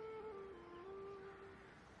சொன்னேன்.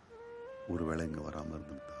 ஒருவேளை இங்கே வராமல்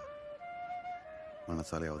இருந்திருந்தா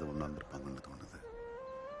மனசாலையாவது ஒன்றா இருந்திருப்பாங்கன்னு தோணுது.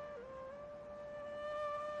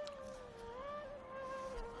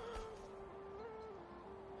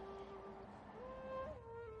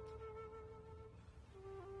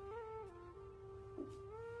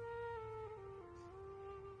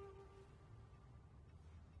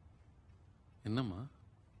 என்னம்மா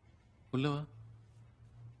உள்ளவா?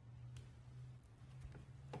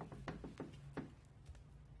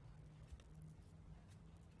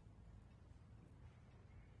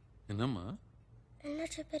 என்னம்மா?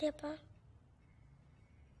 என்னாச்சு பெரியப்பா?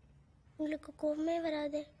 உங்களுக்கு கோவமே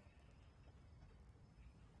வராது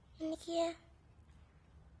இன்னைக்கு ஏன்?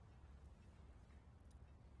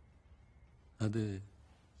 அது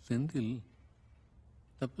செந்தில்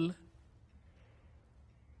தப்பில்ல.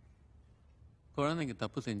 குழந்தைங்க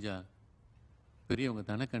தப்பு செஞ்சா பெரியவங்க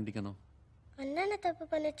தானே கண்டிக்கணும். அண்ணா தப்பு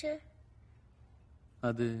பண்ணுச்சு.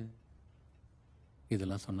 அது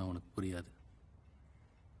இதெல்லாம் சொன்னா உனக்கு புரியாது.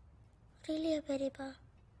 புரியலையா பெரியப்பா?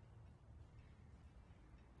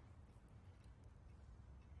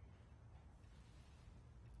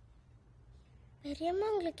 பெரியம்மா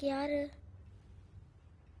உங்களுக்கு யாரு?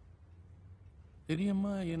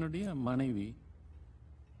 பெரியம்மா என்னுடைய மனைவி,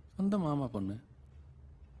 சொந்த மாமா பொண்ணு.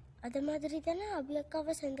 அது மாதிரி தானே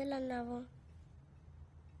அவ்வளோக்காவ செந்தில் அண்ணாவும்.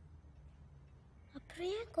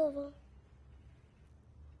 அப்புறம் ஏன் கோவம்?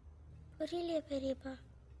 புரியலையா பெரியப்பா?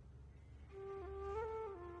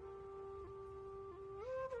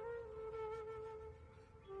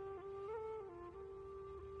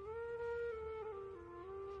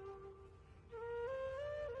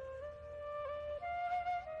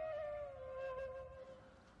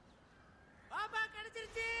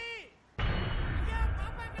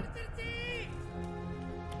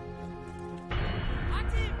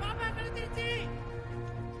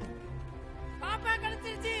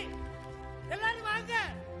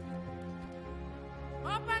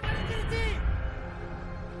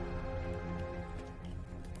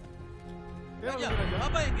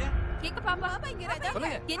 பாப்பா எங்க? எங்க பாப்பா? பாப்பா எங்க ராஜா?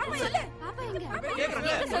 சொல்லுங்க. என்ன சொல்லு? பாப்பா எங்க?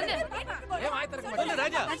 கேக்குறேன்ல. சொல்லு. ஏன் வாய் திறக்க மாட்டீங்க? சொல்லு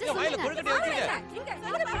ராஜா. இங்க வாயில கொழுக்கட்டை வச்சிருக்க.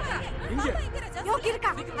 யோ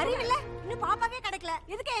கிறுக்கா, அறிவில்ல? இன்னும் பாப்பாவே கிடைக்கல.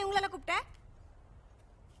 எதுக்கு இவங்கள கூப்பிட்ட?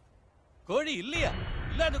 கோழி இல்லையா?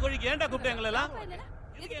 இல்லாத கோழிக்கு ஏன்டா கூப்பிட்ட எங்களை எல்லாம்?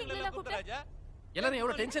 எதுக்கு எங்களெல்லாம் கூப்பிட்ட? ராஜா. எல்லாரும்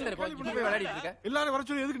எவ்வளவு டென்ஷன்ல இருக்கோம். இப்படி போய் விளையாடிட்டு இருக்க. எல்லாரும் வர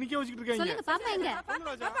சொல்லி எதுக்கு நிக்க வச்சிட்டு இருக்காங்க? சொல்லுங்க பாப்பா எங்க?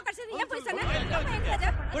 பாப்பா கடைசில ஏன் போய் சொன்ன?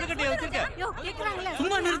 கொழுக்கட்டையை வச்சிருக்க. யோ கேக்குறாங்களே.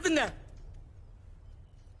 சும்மா நிறுத்துங்க.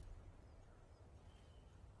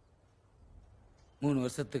 மூணு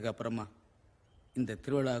வருஷத்துக்கு அப்புறமா இந்த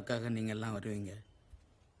திருவிழாவுக்காக நீங்கள் எல்லாம் வருவீங்க.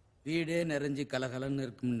 வீடே நிறைஞ்சு கலகலன்னு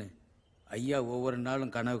இருக்கும்னு ஐயா ஒவ்வொரு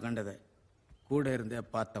நாளும் கனவு கண்டதை கூட இருந்தே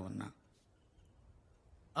பார்த்தவன் நான்.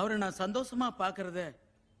 அவரை நான் சந்தோஷமா பார்க்கறத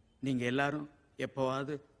நீங்கள் எல்லாரும்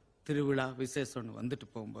எப்போவாது திருவிழா விசேஷம்னு வந்துட்டு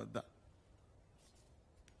போகும்போது தான்.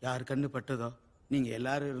 யார் கண்ணு பட்டதோ நீங்கள்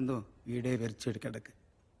எல்லாரும் இருந்தும் வீடே வெறிச்சு கிடக்கு.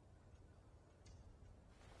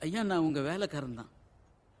 ஐயா நான் உங்கள் வேலைக்காரன் தான்.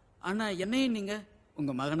 ஆனால் என்னையும் நீங்கள்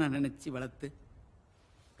உங்கள் மகனை நினச்சி வளர்த்து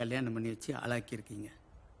கல்யாணம் பண்ணி வச்சு ஆளாக்கியிருக்கீங்க.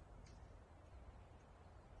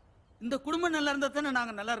 இந்த குடும்பம் நல்லா இருந்தால் தானே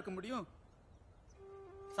நாங்கள் நல்லா இருக்க முடியும்.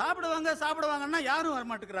 சாப்பிடுவாங்கன்னா யாரும்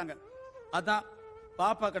வரமாட்டேங்கிறாங்க. அதான்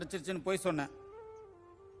பாப்பா கிடைச்சிருச்சுன்னு போய் சொன்னேன்.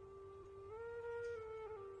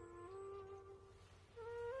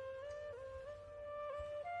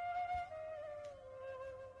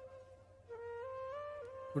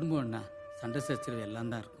 குடும்பம்னா சண்டை சச்சரவு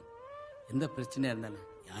எல்லாம் தான் இருக்கும். எந்த பிரச்சனையா இருந்தாலும்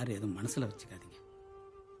யாரும் எதுவும் மனசுல வச்சுக்காதீங்க.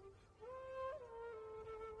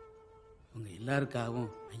 உங்க எல்லாருக்காகவும்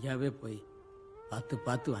ஐயாவே போய் பார்த்து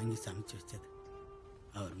பார்த்து வாங்கி சமைச்சு வச்சது.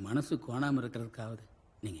 அவர் மனசு கோணாம இருக்கிறதுக்காவது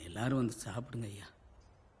நீங்க எல்லாரும் வந்து சாப்பிடுங்க ஐயா.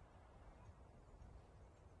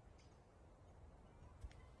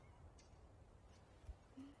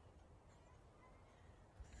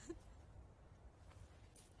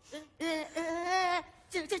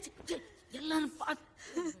 எல்லாரும்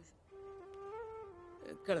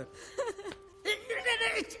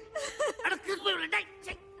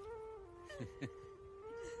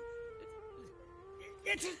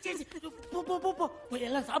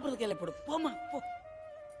எல்லாம் சாப்பிடுறதுக்கு எல்லாம் போடு. போமா போ.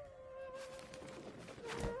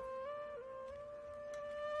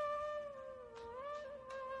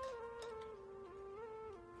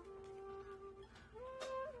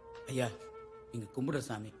 ஐயா நீங்க கும்பிடுற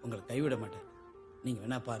சாமி உங்களை கைவிட மாட்டேன். நீங்க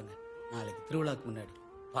வேணா பாருங்க, நாளைக்கு திருவிழாக்கு முன்னாடி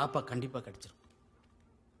பாப்பா கண்டிப்பா கிடைச்சிரும்.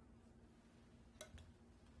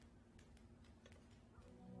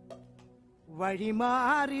 வழி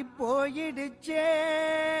மாறி போயிடுச்சே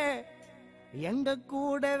எங்க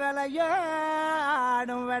கூட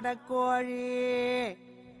விளையாடும் வெடக்கோழி.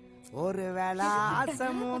 ஒரு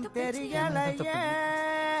விளாசமும் தெரியலையே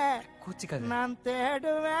நான்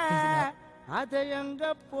தேடுவேன் அது எங்க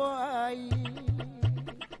போய்.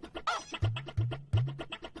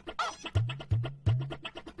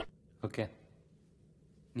 ஓகே,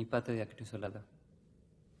 நீ பார்த்தது யார்கிட்டையும் சொல்லாத.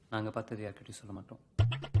 நாங்கள் பார்த்தது யார்கிட்டையும் சொல்ல மாட்டோம்.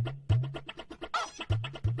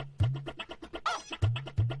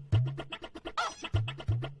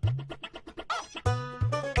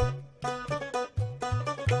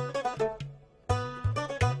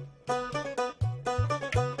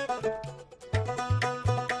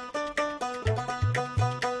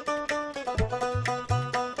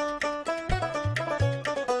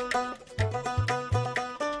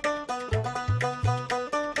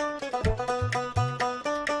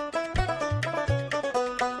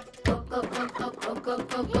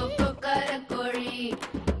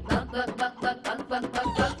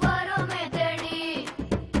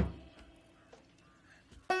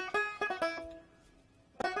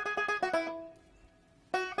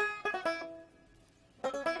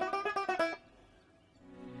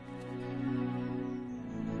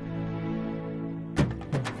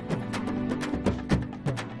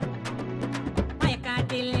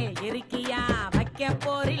 இருக்கியா வைக்க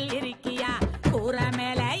போரில் இருக்கியா கூற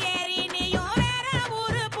மேல ஏறி நீயும் வேற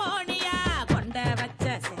ஊரு போனியா கொண்ட வச்ச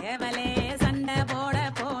சேவலே சண்டை போட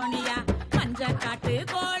போனியா மஞ்ச காட்டு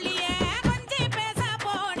கோழிய கொஞ்சி பேச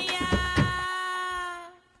போனியா.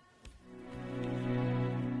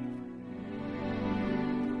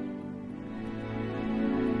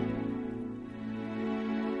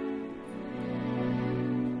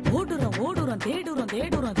 ஓடுறோம்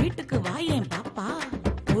தேடுறோம் வீட்டுக்கு வாயேன் பாப்பா.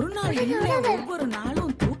 ஒரு நாள் இல்ல ஒவ்வொரு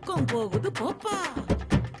நாளும் தூக்கம் போகுது போப்பா.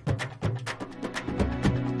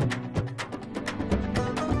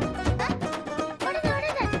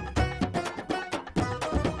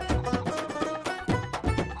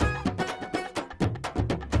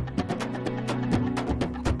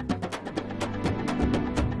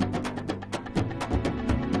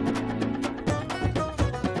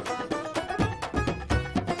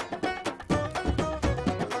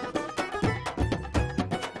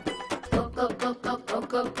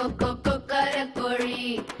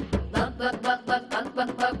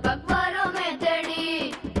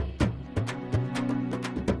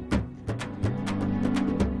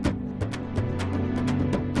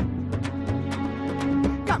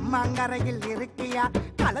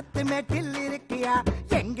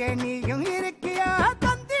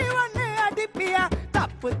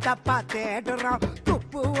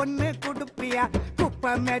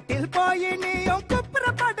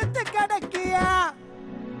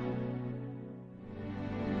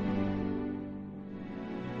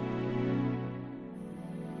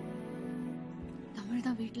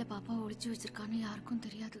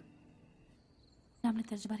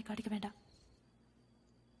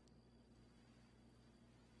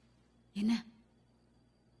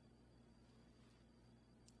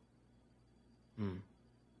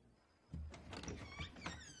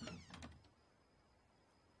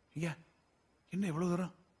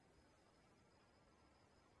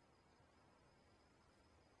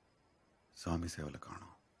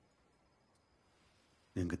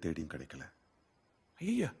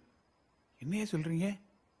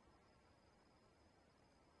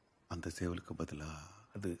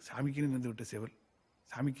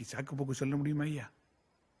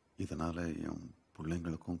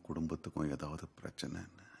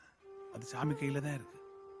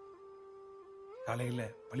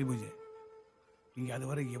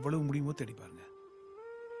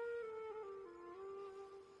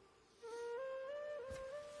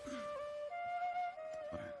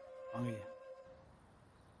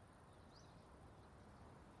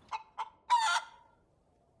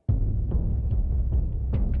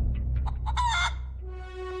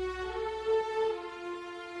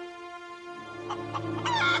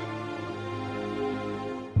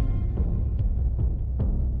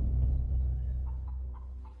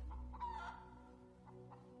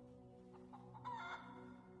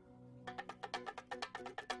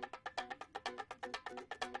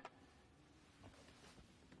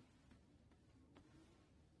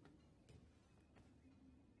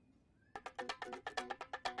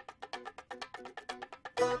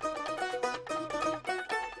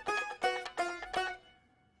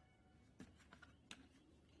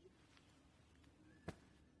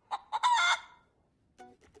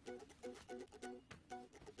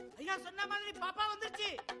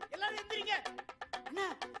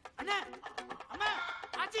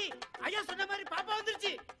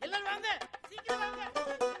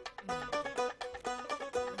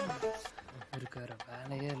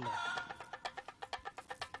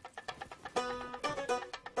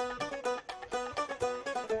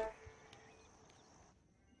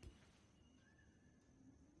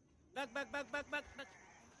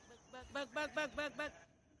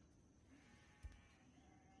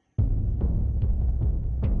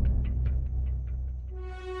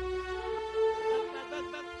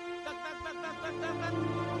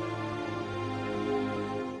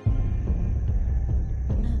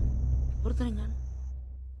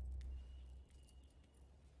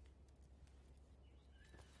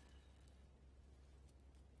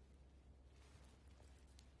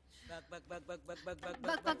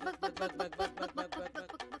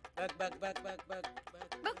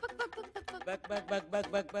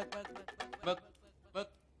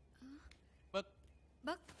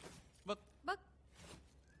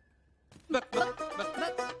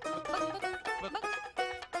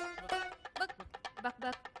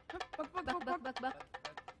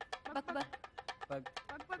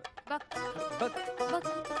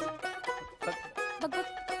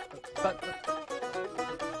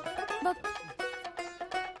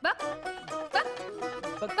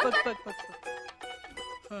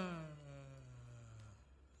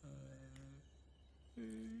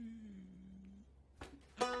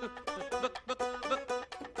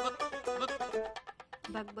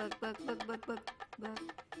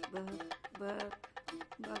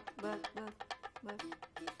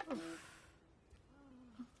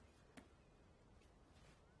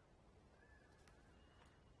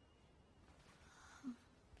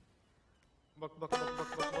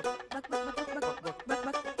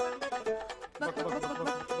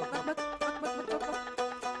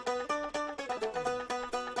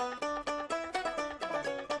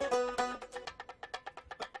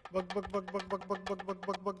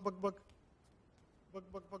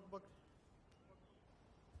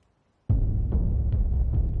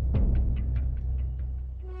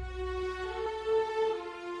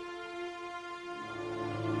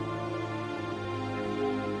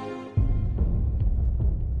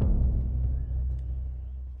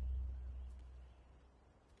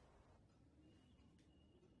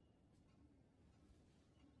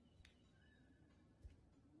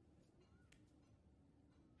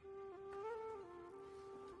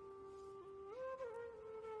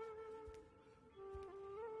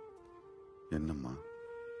 என்னம்மா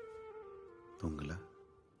தூங்கல?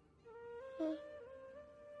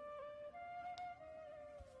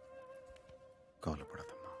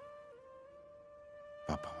 கவலைப்படாதம்மா,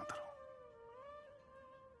 பாப்பா வந்துடும்.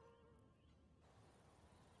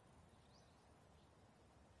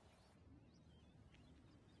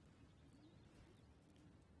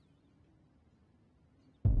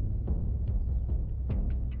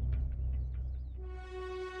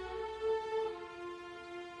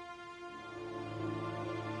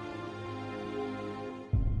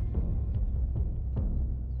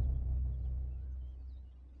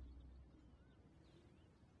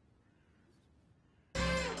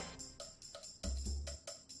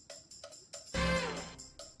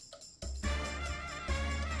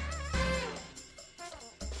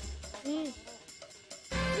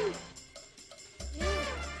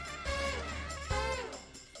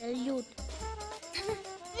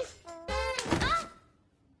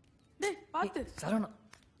 பாத்து சரவணா,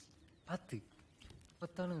 பாத்து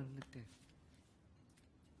பத்தாலும் இருந்துட்டு.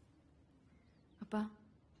 அப்பா,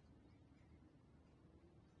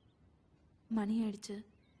 மணி ஆயிடுச்சு.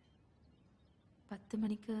 10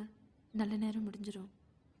 மணிக்கு நல்ல நேரம் முடிஞ்சிடும்.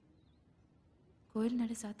 கோயில்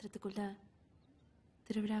நடை சாத்துறதுக்குள்ள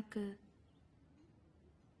திருவிழாக்கு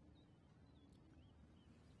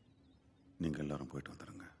நீங்க எல்லாரும் போயிட்டு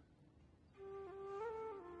வந்துருங்க.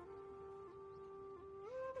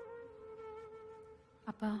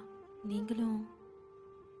 அப்பா, நீங்களும்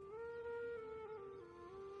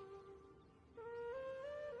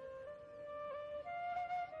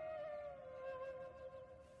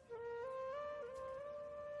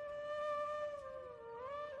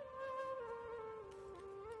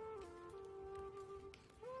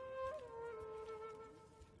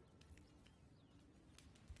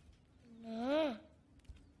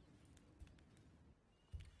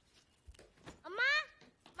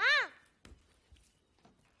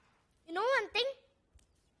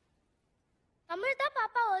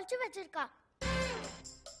வச்சிருக்கா.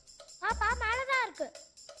 பாப்பா மேலதான் இருக்கு.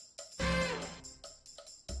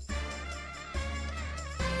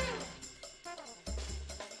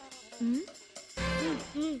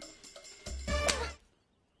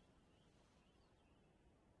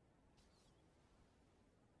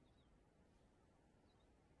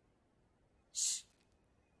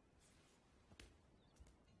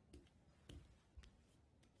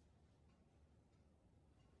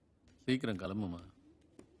 சீக்கிரம் கிளம்புமா.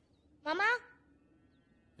 மாமா,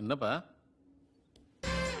 என்னப்பா?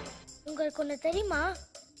 உங்களுக்கு ஒண்ணு தெரியுமா?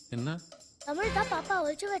 என்ன? தமிழ் தான் பாப்பா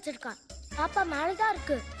ஒழிச்சு வச்சிருக்கான். பாப்பா மேலதான்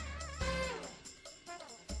இருக்கு.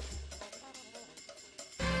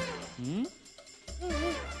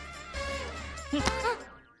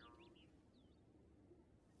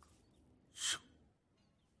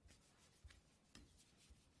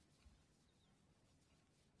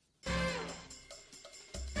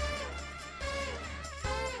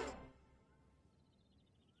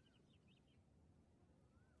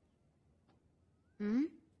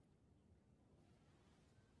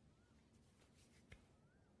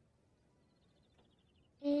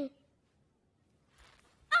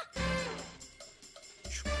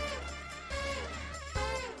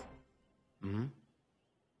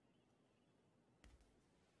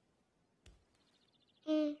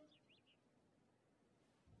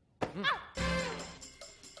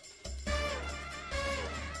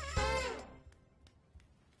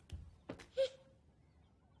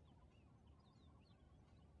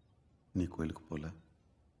 நீ கோயிலுக்கு போல?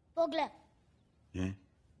 போகல. ஏன்?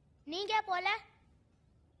 நீங்க போல?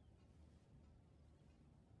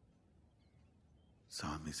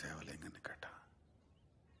 சாமி சேவல் எங்கன்னு கேட்டா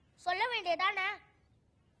சொல்ல வேண்டியதானே?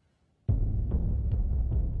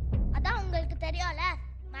 அதான் உங்களுக்கு தெரியும்ல,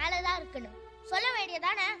 மேலதான் இருக்குன்னு. சொல்ல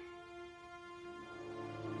வேண்டியதானே?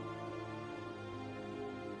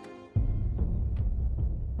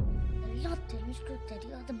 எல்லாம் தெரிஞ்சுட்டு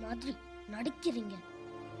தெரியாத மாதிரி நடிக்கிறீங்க.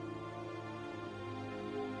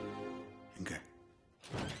 எங்க?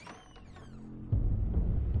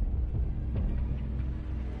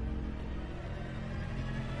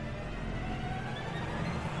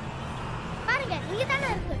 பாருங்க, இங்க தானே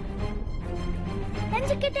இருக்கு.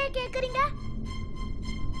 தெரிஞ்சுக்கிட்டே கேக்குறீங்க.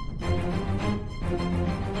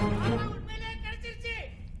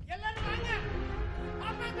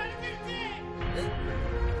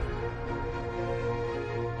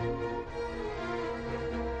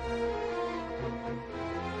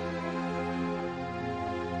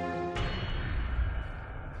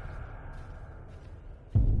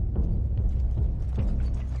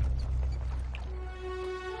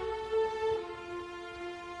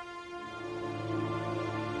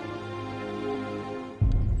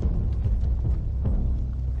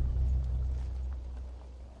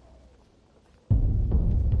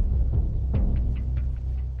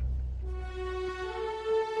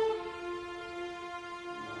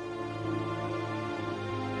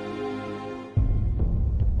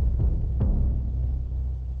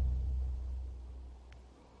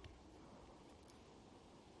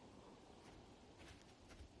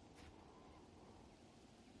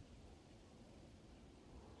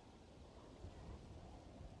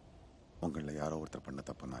 உங்களில் யாரோ ஒருத்தர் பண்ண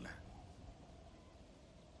தப்புனால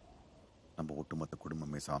நம்ம ஒட்டுமொத்த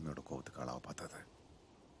குடும்பமே சாமியோட கோபத்துக்கு ஆளாக பார்த்தது.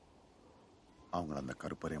 அவங்கள அந்த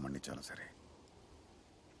கருப்பறையை மன்னிச்சாலும் சரி,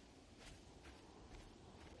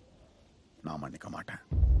 நான் மன்னிக்க மாட்டேன்.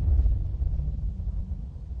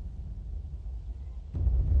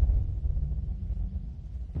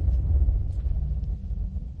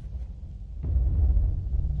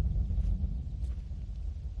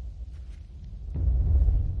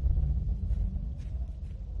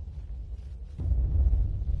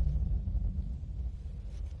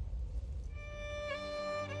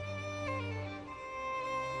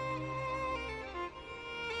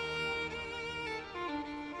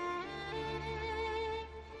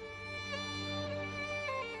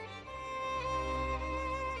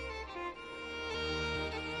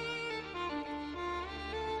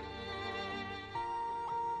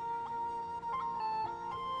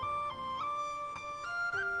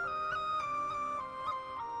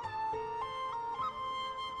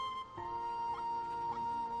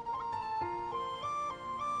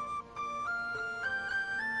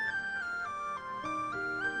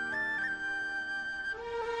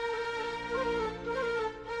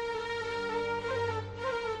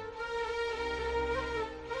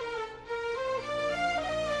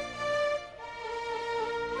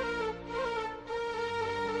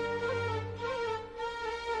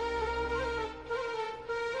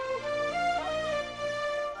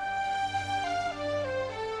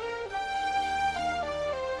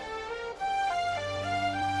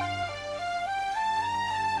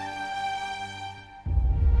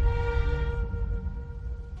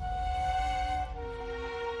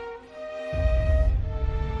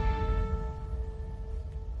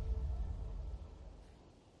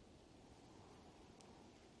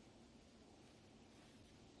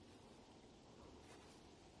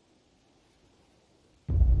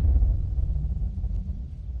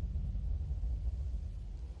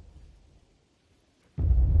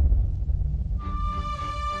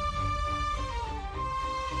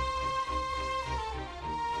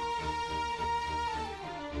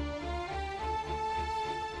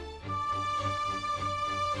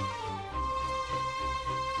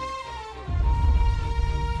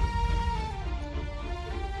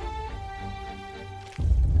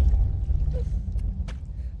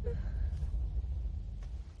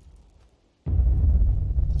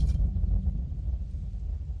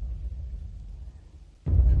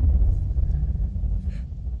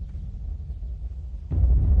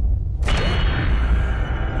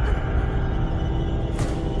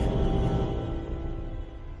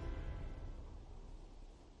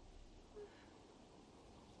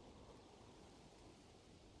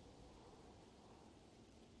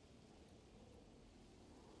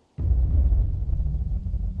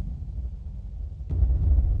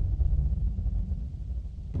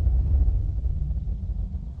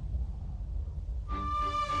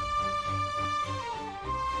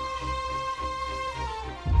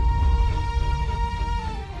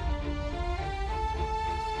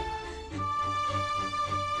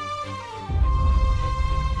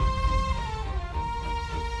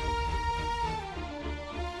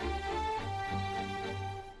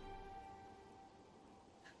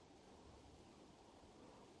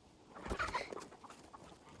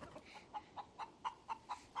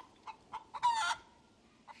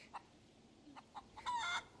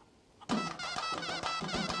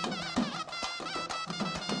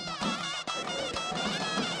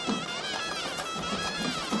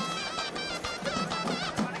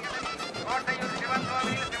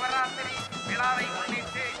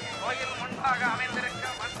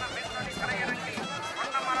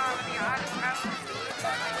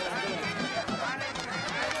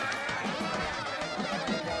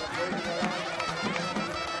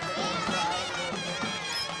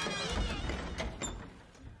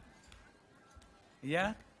 ஐயா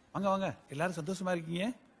வாங்க வாங்க, எல்லாரும் சந்தோஷமா இருக்கீங்க?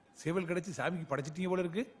 சேவல் கிடைச்சி சாமிக்கு படைச்சிட்டீங்க போல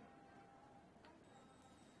இருக்கு.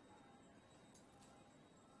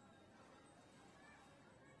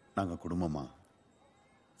 நாங்க குடும்பமா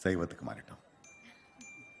சைவத்துக்கு மாறிட்டோம்.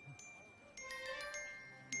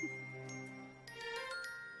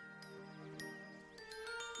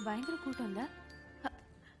 பயங்கர கூட்டம் இல்ல?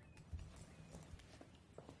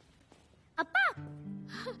 அப்பா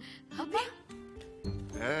அப்பா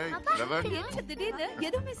ஏய் அப்பா, லவன், என்ன திடீர்னு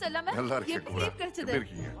எதுவுமே சொல்லாம நல்லா இருக்கேன் எப்படி குமரா. leave கிடைச்சது? எப்படி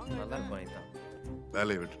இருக்கீங்க? நல்லா இருக்கும் அனிதா.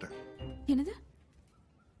 வேலையை விட்டுட்டேன். என்னது?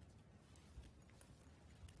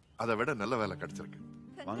 அதை விட நல்ல வேலை கிடைச்சிருக்கு.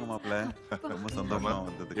 வாங்க மாப்பிள்ள, ரொம்ப சந்தோஷமா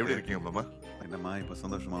வந்தது. எப்படி இருக்கீங்க மாமா? என்னம்மா இப்ப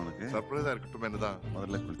சந்தோஷமா உனக்கு? சர்ப்ரைஸா இருக்கட்டும் என்னதான்.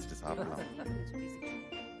 முதல்ல குளிச்சுட்டு சாப்பிடலாம்.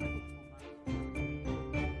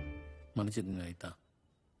 மன்னிச்சுக்குங்க ஐதா,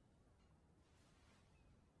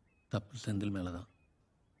 தப்பு செந்தில் மேலே தான்.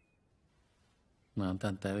 நான்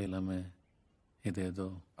தான் தேவையில்லாமல் இது ஏதோ.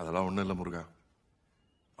 அதெல்லாம் ஒன்றும் இல்லை முருகா,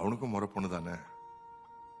 அவனுக்கும் முறை பொண்ணு தானே.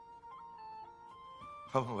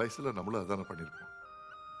 அவன் வயசுல நம்மளும் அதானே பண்ணியிருப்போம்.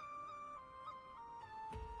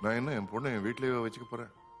 நான் என்ன என் பொண்ணை என் வீட்லயே வச்சுக்க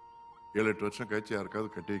போறேன்? 7-8 வருஷம் கழிச்சு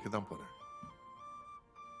யாருக்காவது கட்டி வைக்க தான் போறேன்.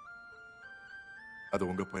 அது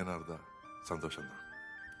உங்க பையனா இருந்தா சந்தோஷம்தான்.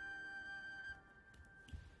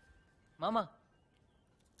 மாமா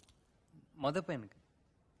மொத பையனுக்கு.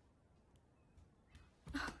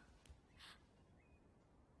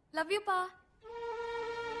 லவ் யூ பா.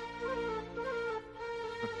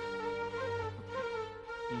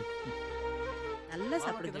 நல்லா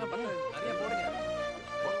சாப்பிடுங்க.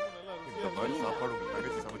 இந்த மாதிரி சாப்பாடு உங்க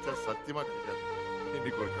தங்கச்சி சமைச்சா சத்தியமா கிடைக்காது.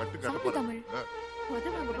 இன்னைக்கு ஒரு கட்டு கட்ட சாப்பிடு தமிழ்.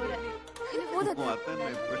 உதவாங்க போற. இது போதாது.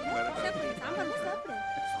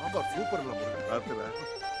 சாம்பார் சூப்பர் இல்ல முருகன், ராத்திர.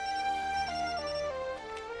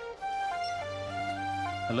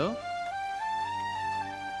 ஹலோ,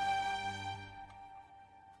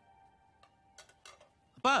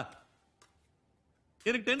 அப்பா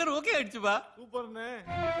எனக்கு டெண்டர் ஓகே ஆயிடுச்சுப்பா. சூப்பர்ண்ணே,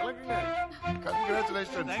 கலக்குங்க.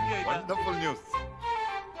 Congratulation, wonderful news.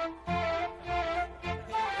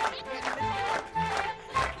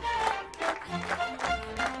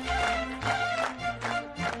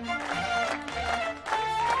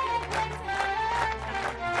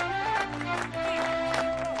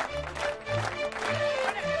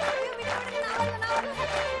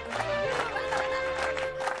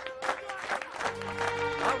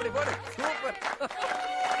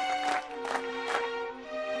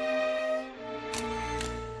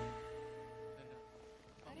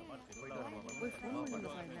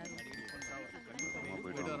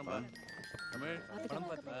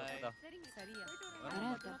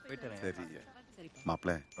 சரி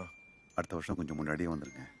மாப்பிள்ள, அடுத்த வருஷம் கொஞ்சம் முன்னாடியே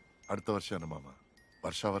வந்துருங்க. அடுத்த வருஷம் என்ன மாமா,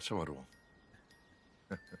 வருஷம் வருவோம்.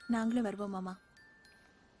 நாங்களும் வருவோம் மாமா,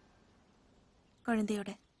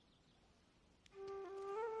 குழந்தையோட.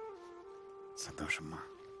 சந்தோஷமா.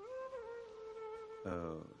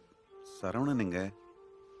 சரவணன் எங்க?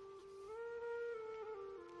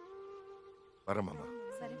 வர மாமா.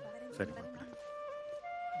 சரி மாப்பிள்ள.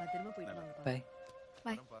 பத்திரமா போயிட்டு வாங்க. பை.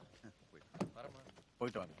 பை.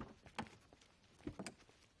 போயிட்டு வாங்க.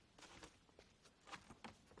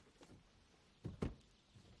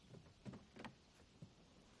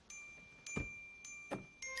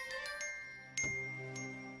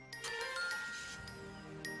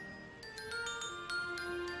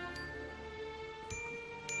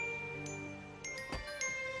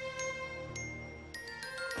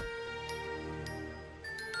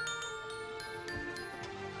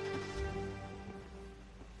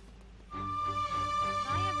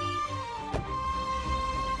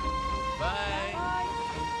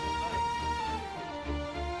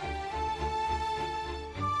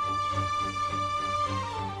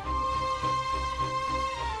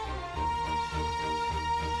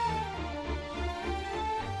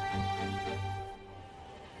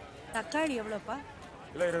 தக்காளி எவ்வளோப்பா?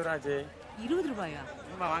 கிலோ 20 ரூபா ஆச்சு. 20 ரூபாயா?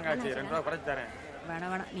 வாங்க ஆச்சு, 2 ரூபா குறைச்சு தரேன்.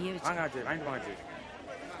 வேணாம் நீயே வச்சு. வாங்க ஆச்சு, வாங்கிட்டு வாங்க ஆச்சு.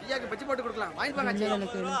 ஐயாக்கு பச்சி போட்டு கொடுக்கலாம், வாங்கிட்டு வாங்க ஆச்சு.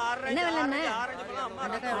 என்ன விலைண்ணே?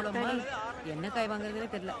 வெண்டைக்காய் எவ்வளோம்மா? என்ன காய் வாங்குறதுலே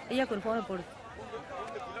தெரியல. ஐயாக்கு ஒரு ஃபோனை போடு.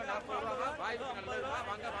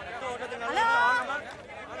 ஹலோ,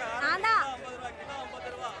 நான் தான்.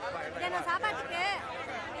 சாப்பாட்டுக்கு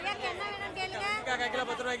ஐயாக்கு என்ன வேணும்னு கேளுங்க. வெண்டிக்காய் கிலோ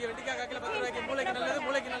 10 ரூபாய்க்கு, வெண்டிக்காய் கிலோ 10 ரூபாய்க்கு. மூளைக்கு நல்லது,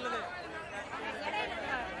 மூளைக்கு நல்லது.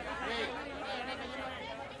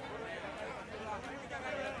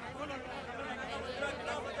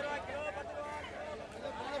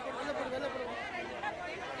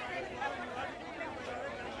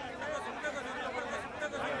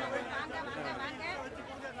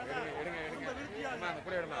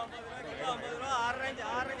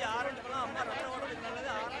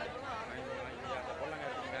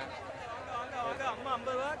 அம்மா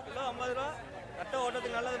 50 ரூபா கிலோ, 50 ரூபா கட்ட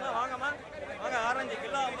ஓட்டத்துக்கு நல்லதுமா. வாங்கம்மா வாங்க. ஆரஞ்சு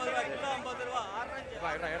கிலோ 50 ரூபா, கிலோ 50 ரூபா. ஆரஞ்சு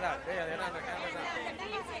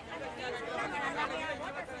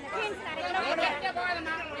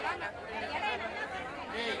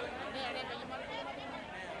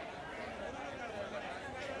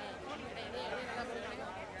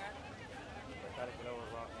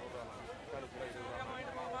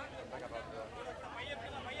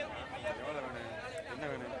என்ன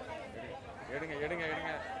வேணும்? எடுங்க எடுங்க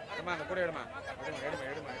எடுங்க. அம்மா அந்த கூட எடுமா, எடுமா எடுமா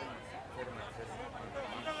எடுமா எடுமா எடுமா. சரி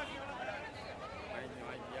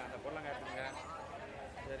வாங்கியா அந்த பொருளாங்க எடுத்துங்க.